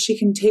that's where she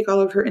can take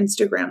all of her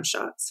Instagram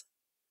shots.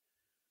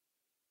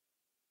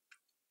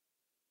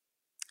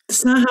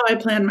 It's not how I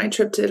planned my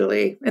trip to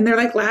Italy. And they're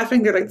like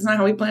laughing. They're like, it's not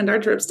how we planned our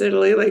trips to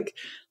Italy. Like,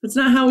 that's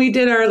not how we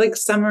did our like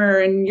summer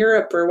in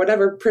Europe or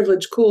whatever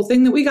privileged, cool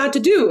thing that we got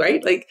to do.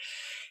 Right. Like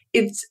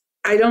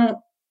I don't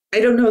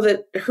know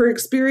that her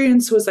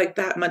experience was like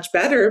that much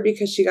better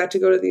because she got to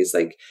go to these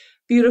like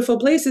beautiful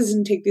places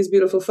and take these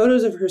beautiful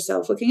photos of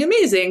herself looking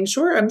amazing.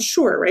 Sure. I'm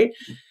sure. Right.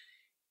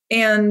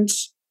 And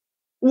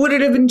would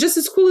it have been just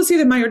as cool to see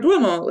the Mayor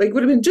Duomo? Like,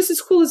 would it have been just as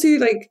cool to see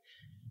like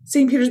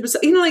St. Peter's,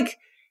 like,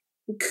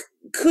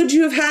 could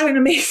you have had an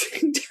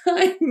amazing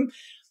time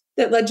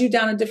that led you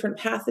down a different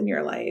path in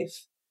your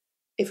life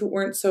if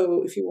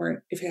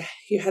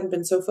you hadn't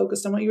been so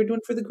focused on what you were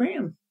doing for the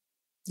gram?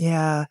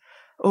 Yeah.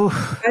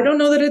 Oh, I don't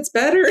know that it's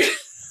better.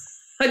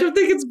 I don't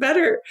think it's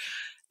better.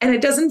 And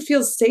it doesn't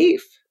feel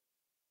safe.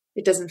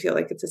 It doesn't feel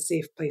like it's a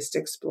safe place to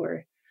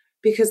explore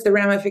because the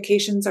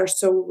ramifications are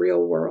so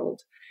real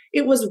world.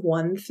 It was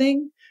one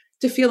thing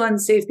to feel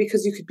unsafe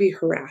because you could be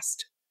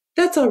harassed.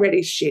 That's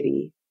already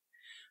shitty.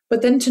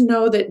 But then to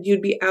know that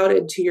you'd be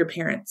outed to your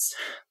parents,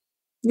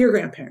 your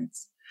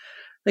grandparents,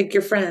 like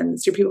your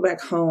friends, your people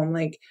back home,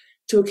 like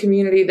to a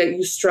community that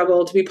you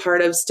struggle to be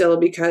part of still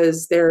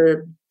because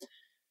they're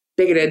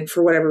bigoted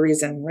for whatever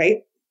reason, right?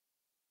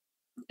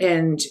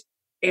 And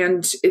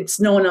it's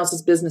no one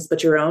else's business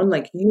but your own.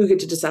 Like you get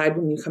to decide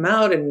when you come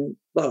out and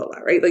blah, blah, blah,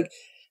 right? Like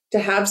to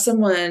have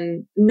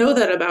someone know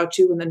that about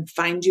you and then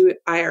find you at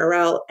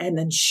IRL and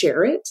then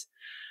share it,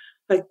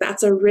 like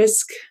that's a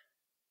risk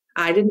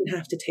I didn't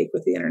have to take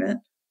with the internet.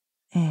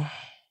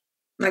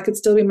 I could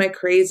still be my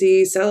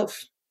crazy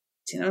self.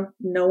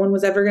 No one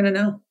was ever going to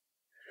know.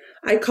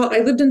 I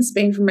lived in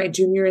Spain for my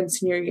junior and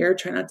senior year.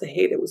 Try not to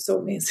hate. It was so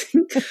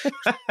amazing.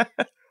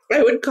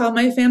 I would call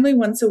my family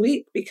once a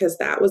week because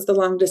that was the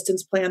long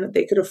distance plan that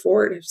they could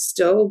afford. It was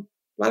still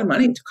a lot of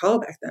money to call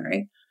back then,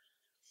 right?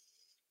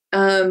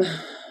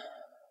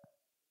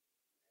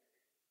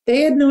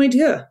 They had no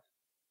idea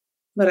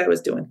what I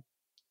was doing.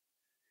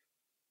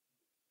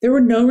 There were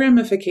no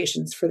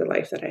ramifications for the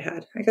life that I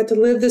had. I got to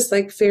live this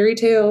like fairy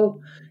tale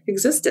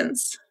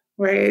existence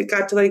where I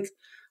got to like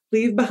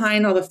leave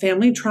behind all the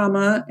family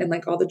trauma and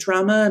like all the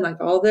drama and like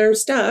all their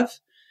stuff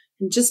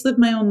and just live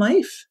my own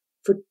life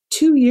for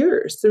 2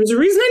 years. There was a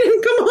reason I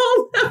didn't come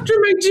home after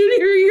my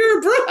junior year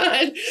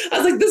abroad. I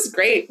was like, this is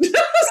great.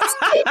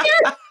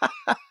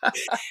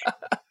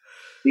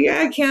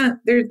 Yeah, I can't.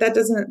 That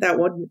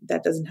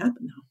doesn't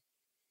happen now.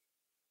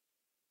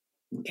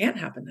 It can't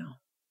happen now.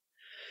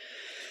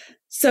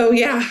 So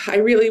yeah, I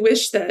really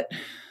wish that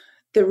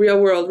the real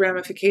world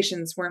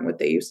ramifications weren't what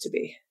they used to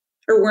be,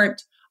 or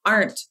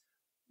aren't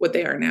what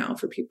they are now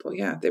for people.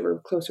 Yeah, they were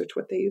closer to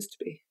what they used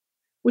to be,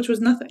 which was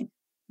nothing,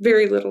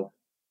 very little.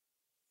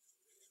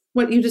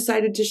 What you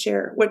decided to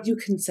share, what you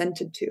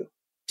consented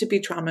to be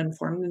trauma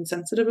informed and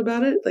sensitive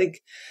about it,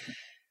 like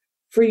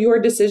for your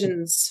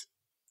decisions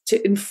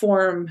to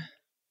inform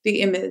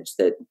the image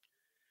that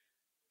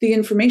the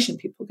information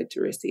people get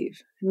to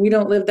receive. And we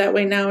don't live that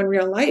way now in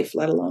real life,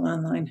 let alone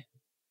online.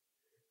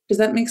 Does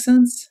that make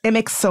sense? It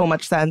makes so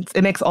much sense.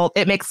 It makes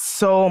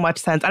so much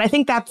sense. And I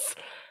think that's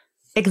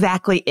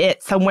exactly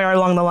it. Somewhere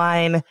along the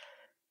line,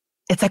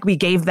 it's like we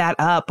gave that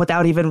up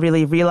without even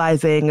really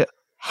realizing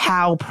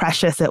how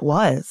precious it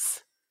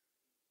was.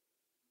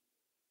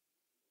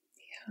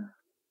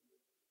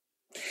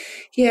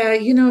 Yeah,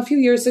 a few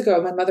years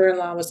ago, my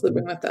mother-in-law was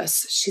living with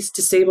us. She's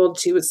disabled.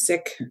 She was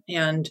sick,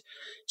 and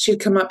she'd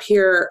come up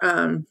here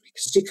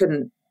because she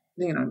couldn't,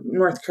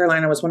 North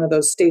Carolina was one of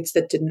those states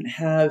that didn't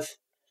have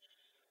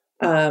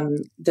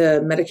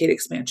the Medicaid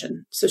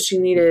expansion. So she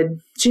needed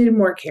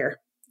more care,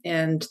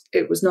 and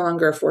it was no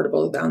longer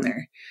affordable down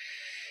there.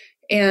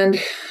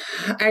 And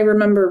I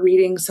remember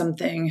reading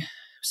something,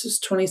 this was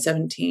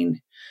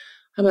 2017,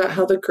 about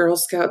how the Girl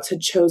Scouts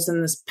had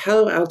chosen this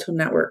Palo Alto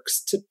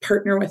Networks to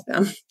partner with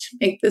them to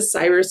make this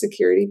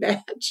cybersecurity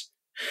badge.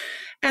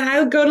 And I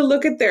would go to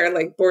look at their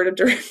board of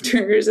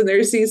directors and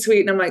their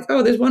C-suite, and I'm like,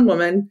 oh, there's one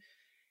woman.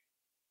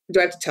 Do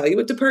I have to tell you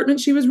what department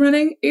she was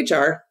running?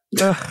 HR.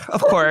 Ugh,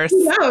 of course.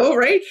 No,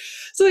 right?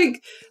 So I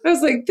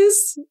was like,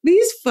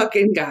 these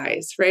fucking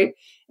guys, right?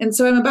 And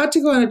so I'm about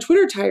to go on a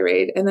Twitter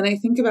tirade, and then I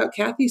think about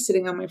Kathy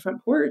sitting on my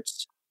front porch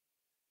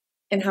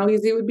and how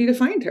easy it would be to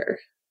find her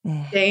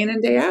day in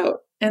and day out.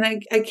 And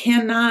I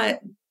can't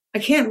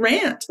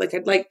rant like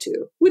I'd like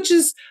to, which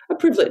is a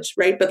privilege,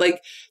 right? But to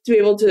be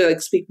able to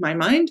speak my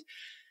mind.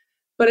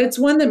 But it's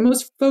one that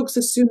most folks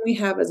assume we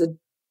have as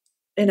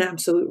an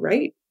absolute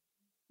right.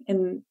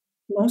 And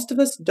most of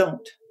us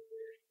don't.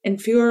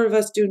 And fewer of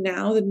us do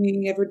now than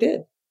we ever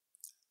did.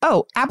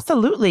 Oh,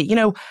 absolutely.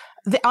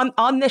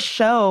 On this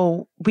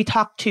show, we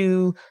talk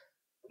to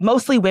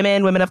mostly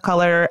women of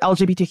color,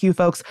 LGBTQ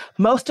folks,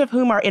 most of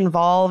whom are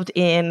involved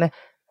in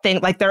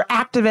things like they're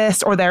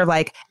activists or they're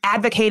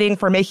advocating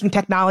for making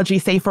technology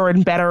safer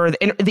and better, or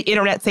the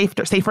internet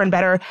safer and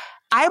better.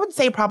 I would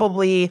say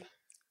probably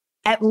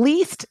at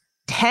least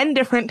 10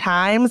 different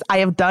times I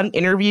have done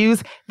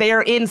interviews. They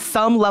are in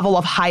some level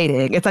of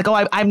hiding. It's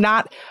I'm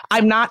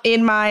not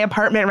in my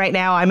apartment right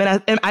now.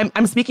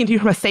 I'm speaking to you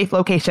from a safe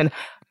location.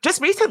 Just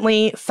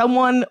recently,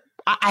 someone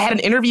I had an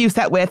interview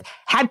set with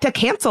had to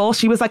cancel.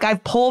 She was like,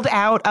 I've pulled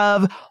out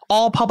of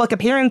all public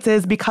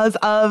appearances because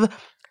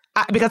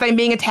I'm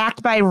being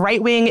attacked by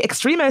right-wing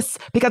extremists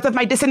because of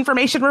my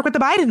disinformation work with the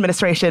Biden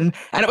administration.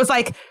 And it was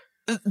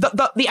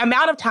the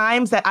amount of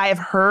times that I have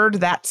heard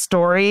that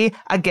story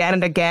again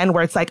and again,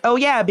 where it's oh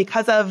yeah,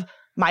 because of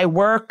my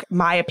work,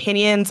 my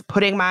opinions,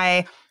 putting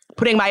my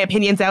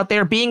opinions out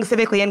there, being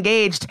civically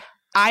engaged,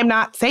 I'm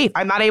not safe.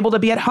 I'm not able to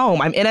be at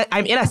home. I'm in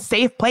a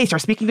safe place. You're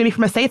speaking to me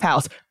from a safe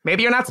house.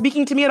 Maybe you're not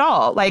speaking to me at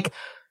all.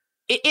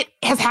 It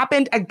has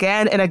happened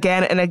again and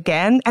again and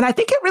again. And I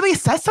think it really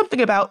says something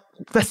about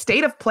the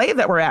state of play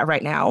that we're at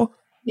right now.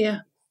 Yeah.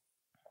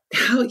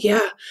 Oh,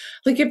 yeah.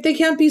 If they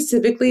can't be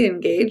civically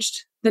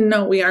engaged, then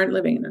no, we aren't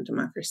living in a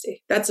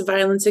democracy. That's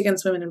violence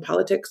against women in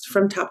politics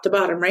from top to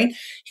bottom, right?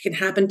 It can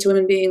happen to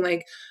women being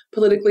like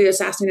politically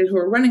assassinated who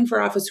are running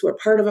for office, who are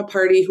part of a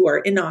party, who are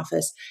in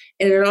office.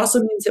 And it also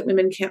means that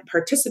women can't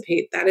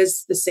participate. That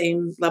is the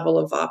same level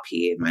of AP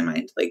in my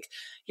mind. Like,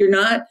 you're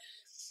not,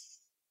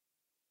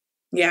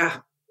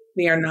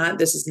 we are not,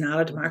 this is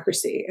not a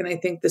democracy. And I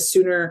think the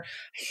sooner,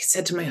 I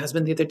said to my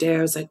husband the other day,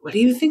 I was like, what do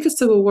you think a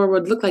civil war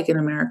would look like in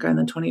America in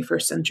the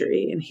 21st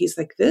century? And he's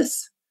like,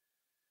 this.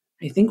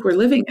 I think we're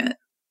living it.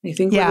 I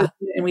think we're living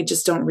it, and we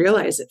just don't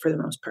realize it for the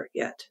most part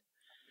yet.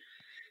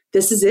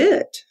 This is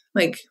it.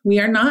 Like, we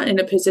are not in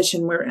a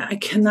position where I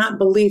cannot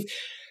believe.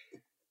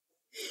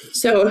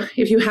 So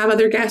if you have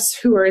other guests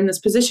who are in this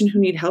position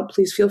who need help,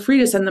 please feel free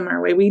to send them our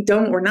way.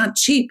 We're not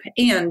cheap.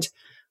 And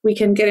we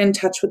can get in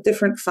touch with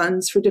different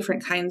funds for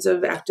different kinds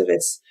of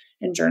activists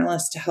and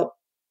journalists to help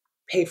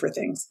pay for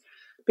things,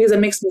 because it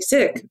makes me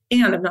sick.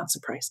 And I'm not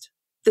surprised.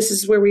 This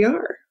is where we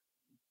are.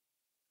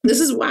 This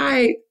is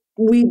why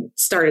we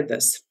started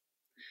this,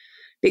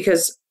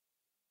 because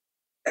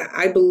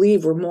I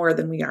believe we're more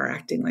than we are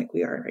acting like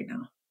we are right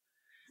now.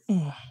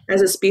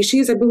 As a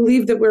species, I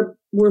believe that we're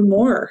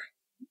more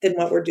than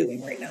what we're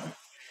doing right now.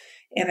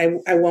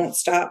 And I won't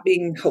stop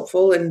being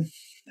hopeful, and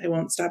I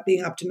won't stop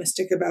being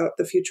optimistic about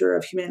the future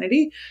of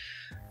humanity.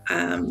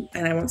 And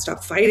I won't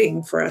stop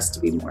fighting for us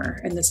to be more.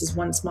 And this is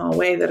one small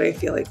way that I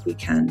feel like we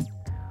can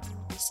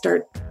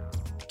start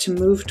to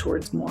move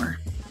towards more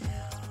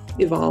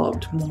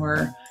evolved,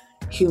 more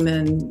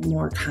human,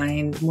 more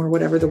kind, more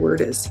whatever the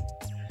word is.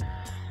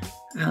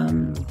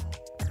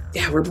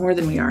 We're more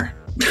than we are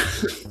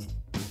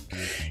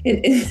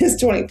in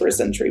this 21st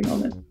century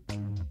moment.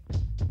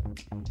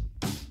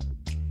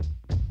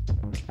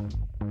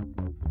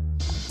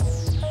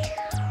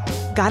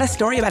 Got a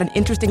story about an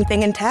interesting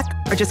thing in tech,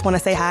 or just want to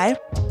say hi?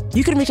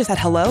 You can reach us at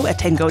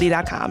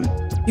hello@tangoti.com.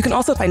 You can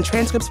also find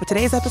transcripts for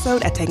today's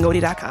episode at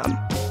tangoti.com.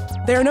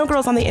 There Are No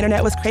Girls on the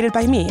Internet was created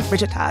by me,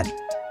 Bridget Todd.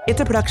 It's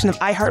a production of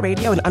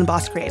iHeartRadio and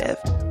Unbossed Creative.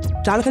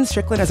 Jonathan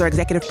Strickland is our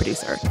executive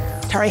producer.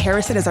 Tari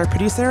Harrison is our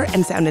producer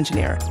and sound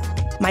engineer.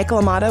 Michael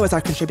Amato is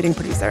our contributing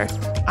producer.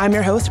 I'm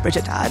your host,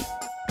 Bridget Todd.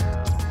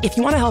 If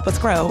you want to help us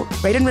grow,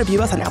 rate and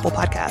review us on Apple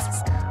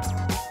Podcasts.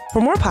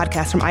 For more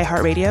podcasts from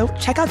iHeartRadio,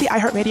 check out the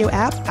iHeartRadio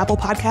app, Apple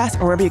Podcasts,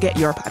 or wherever you get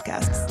your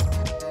podcasts.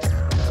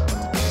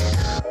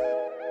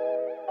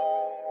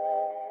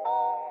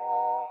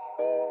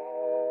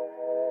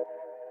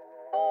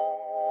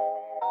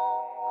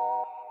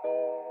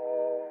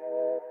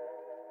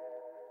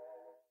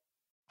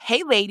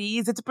 Hey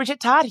ladies, it's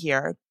Bridget Todd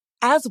here.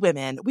 As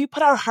women, we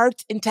put our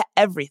hearts into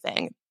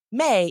everything.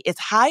 May is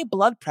High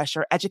Blood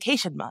Pressure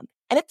Education Month,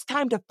 and it's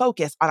time to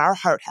focus on our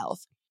heart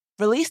health.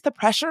 Release the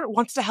Pressure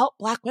wants to help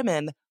Black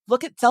women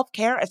look at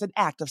self-care as an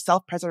act of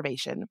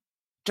self-preservation.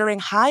 During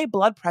High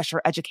Blood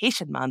Pressure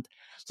Education Month,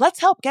 let's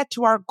help get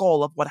to our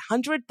goal of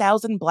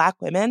 100,000 Black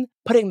women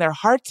putting their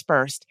hearts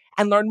first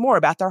and learn more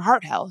about their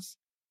heart health.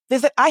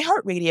 Visit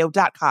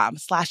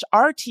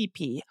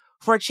iHeartRadio.com/RTP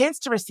for a chance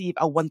to receive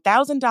a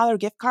 $1,000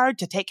 gift card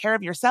to take care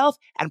of yourself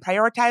and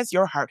prioritize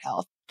your heart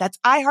health. That's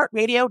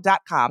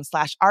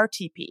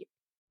iHeartRadio.com/RTP.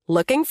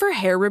 Looking for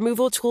hair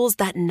removal tools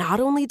that not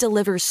only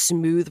deliver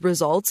smooth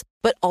results,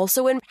 but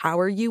also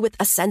empower you with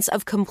a sense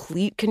of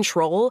complete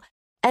control?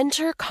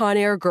 Enter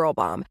Conair Girl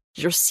Bomb,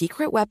 your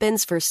secret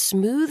weapons for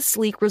smooth,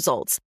 sleek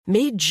results,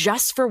 made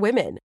just for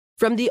women.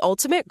 From the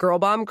ultimate Girl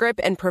Bomb grip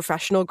and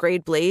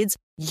professional-grade blades,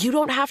 you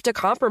don't have to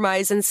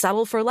compromise and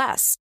settle for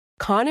less.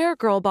 Conair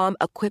Girl Bomb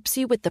equips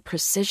you with the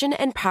precision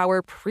and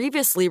power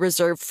previously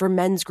reserved for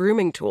men's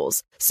grooming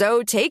tools.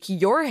 So take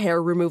your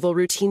hair removal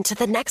routine to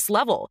the next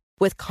level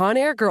with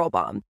Conair Girl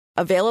Bomb.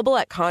 Available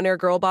at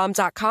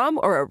ConairGirlBomb.com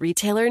or a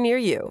retailer near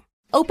you.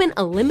 Open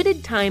a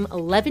limited-time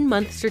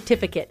 11-month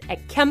certificate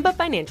at Kemba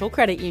Financial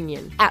Credit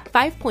Union. At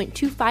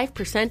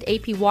 5.25%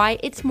 APY,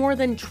 it's more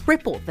than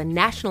triple the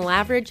national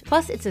average,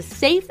 plus it's a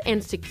safe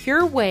and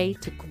secure way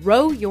to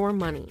grow your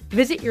money.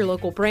 Visit your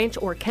local branch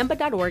or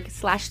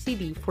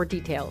kemba.org/cd for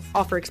details.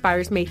 Offer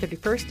expires May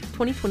 31st,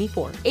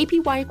 2024.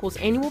 APY equals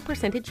annual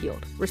percentage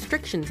yield.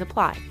 Restrictions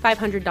apply.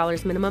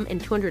 $500 minimum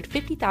and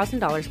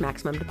 $250,000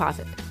 maximum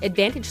deposit.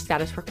 Advantage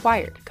status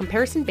required.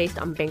 Comparison based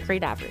on bank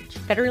rate average.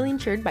 Federally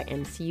insured by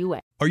NCUA.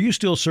 Are you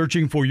still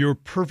searching for your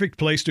perfect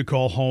place to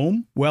call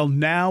home? Well,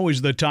 now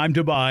is the time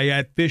to buy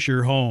at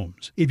Fisher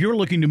Homes. If you're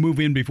looking to move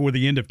in before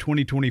the end of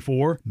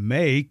 2024,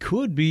 May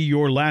could be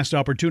your last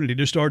opportunity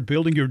to start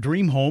building your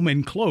dream home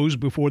and close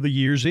before the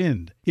year's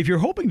end. If you're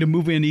hoping to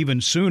move in even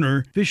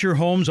sooner, Fisher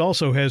Homes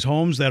also has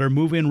homes that are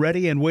move-in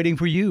ready and waiting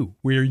for you,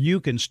 where you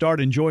can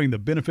start enjoying the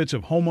benefits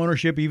of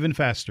homeownership even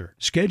faster.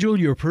 Schedule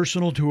your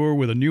personal tour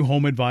with a new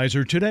home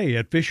advisor today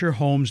at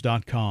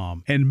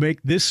FisherHomes.com and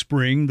make this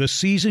spring the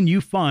season you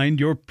find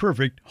your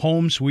perfect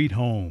home sweet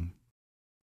home.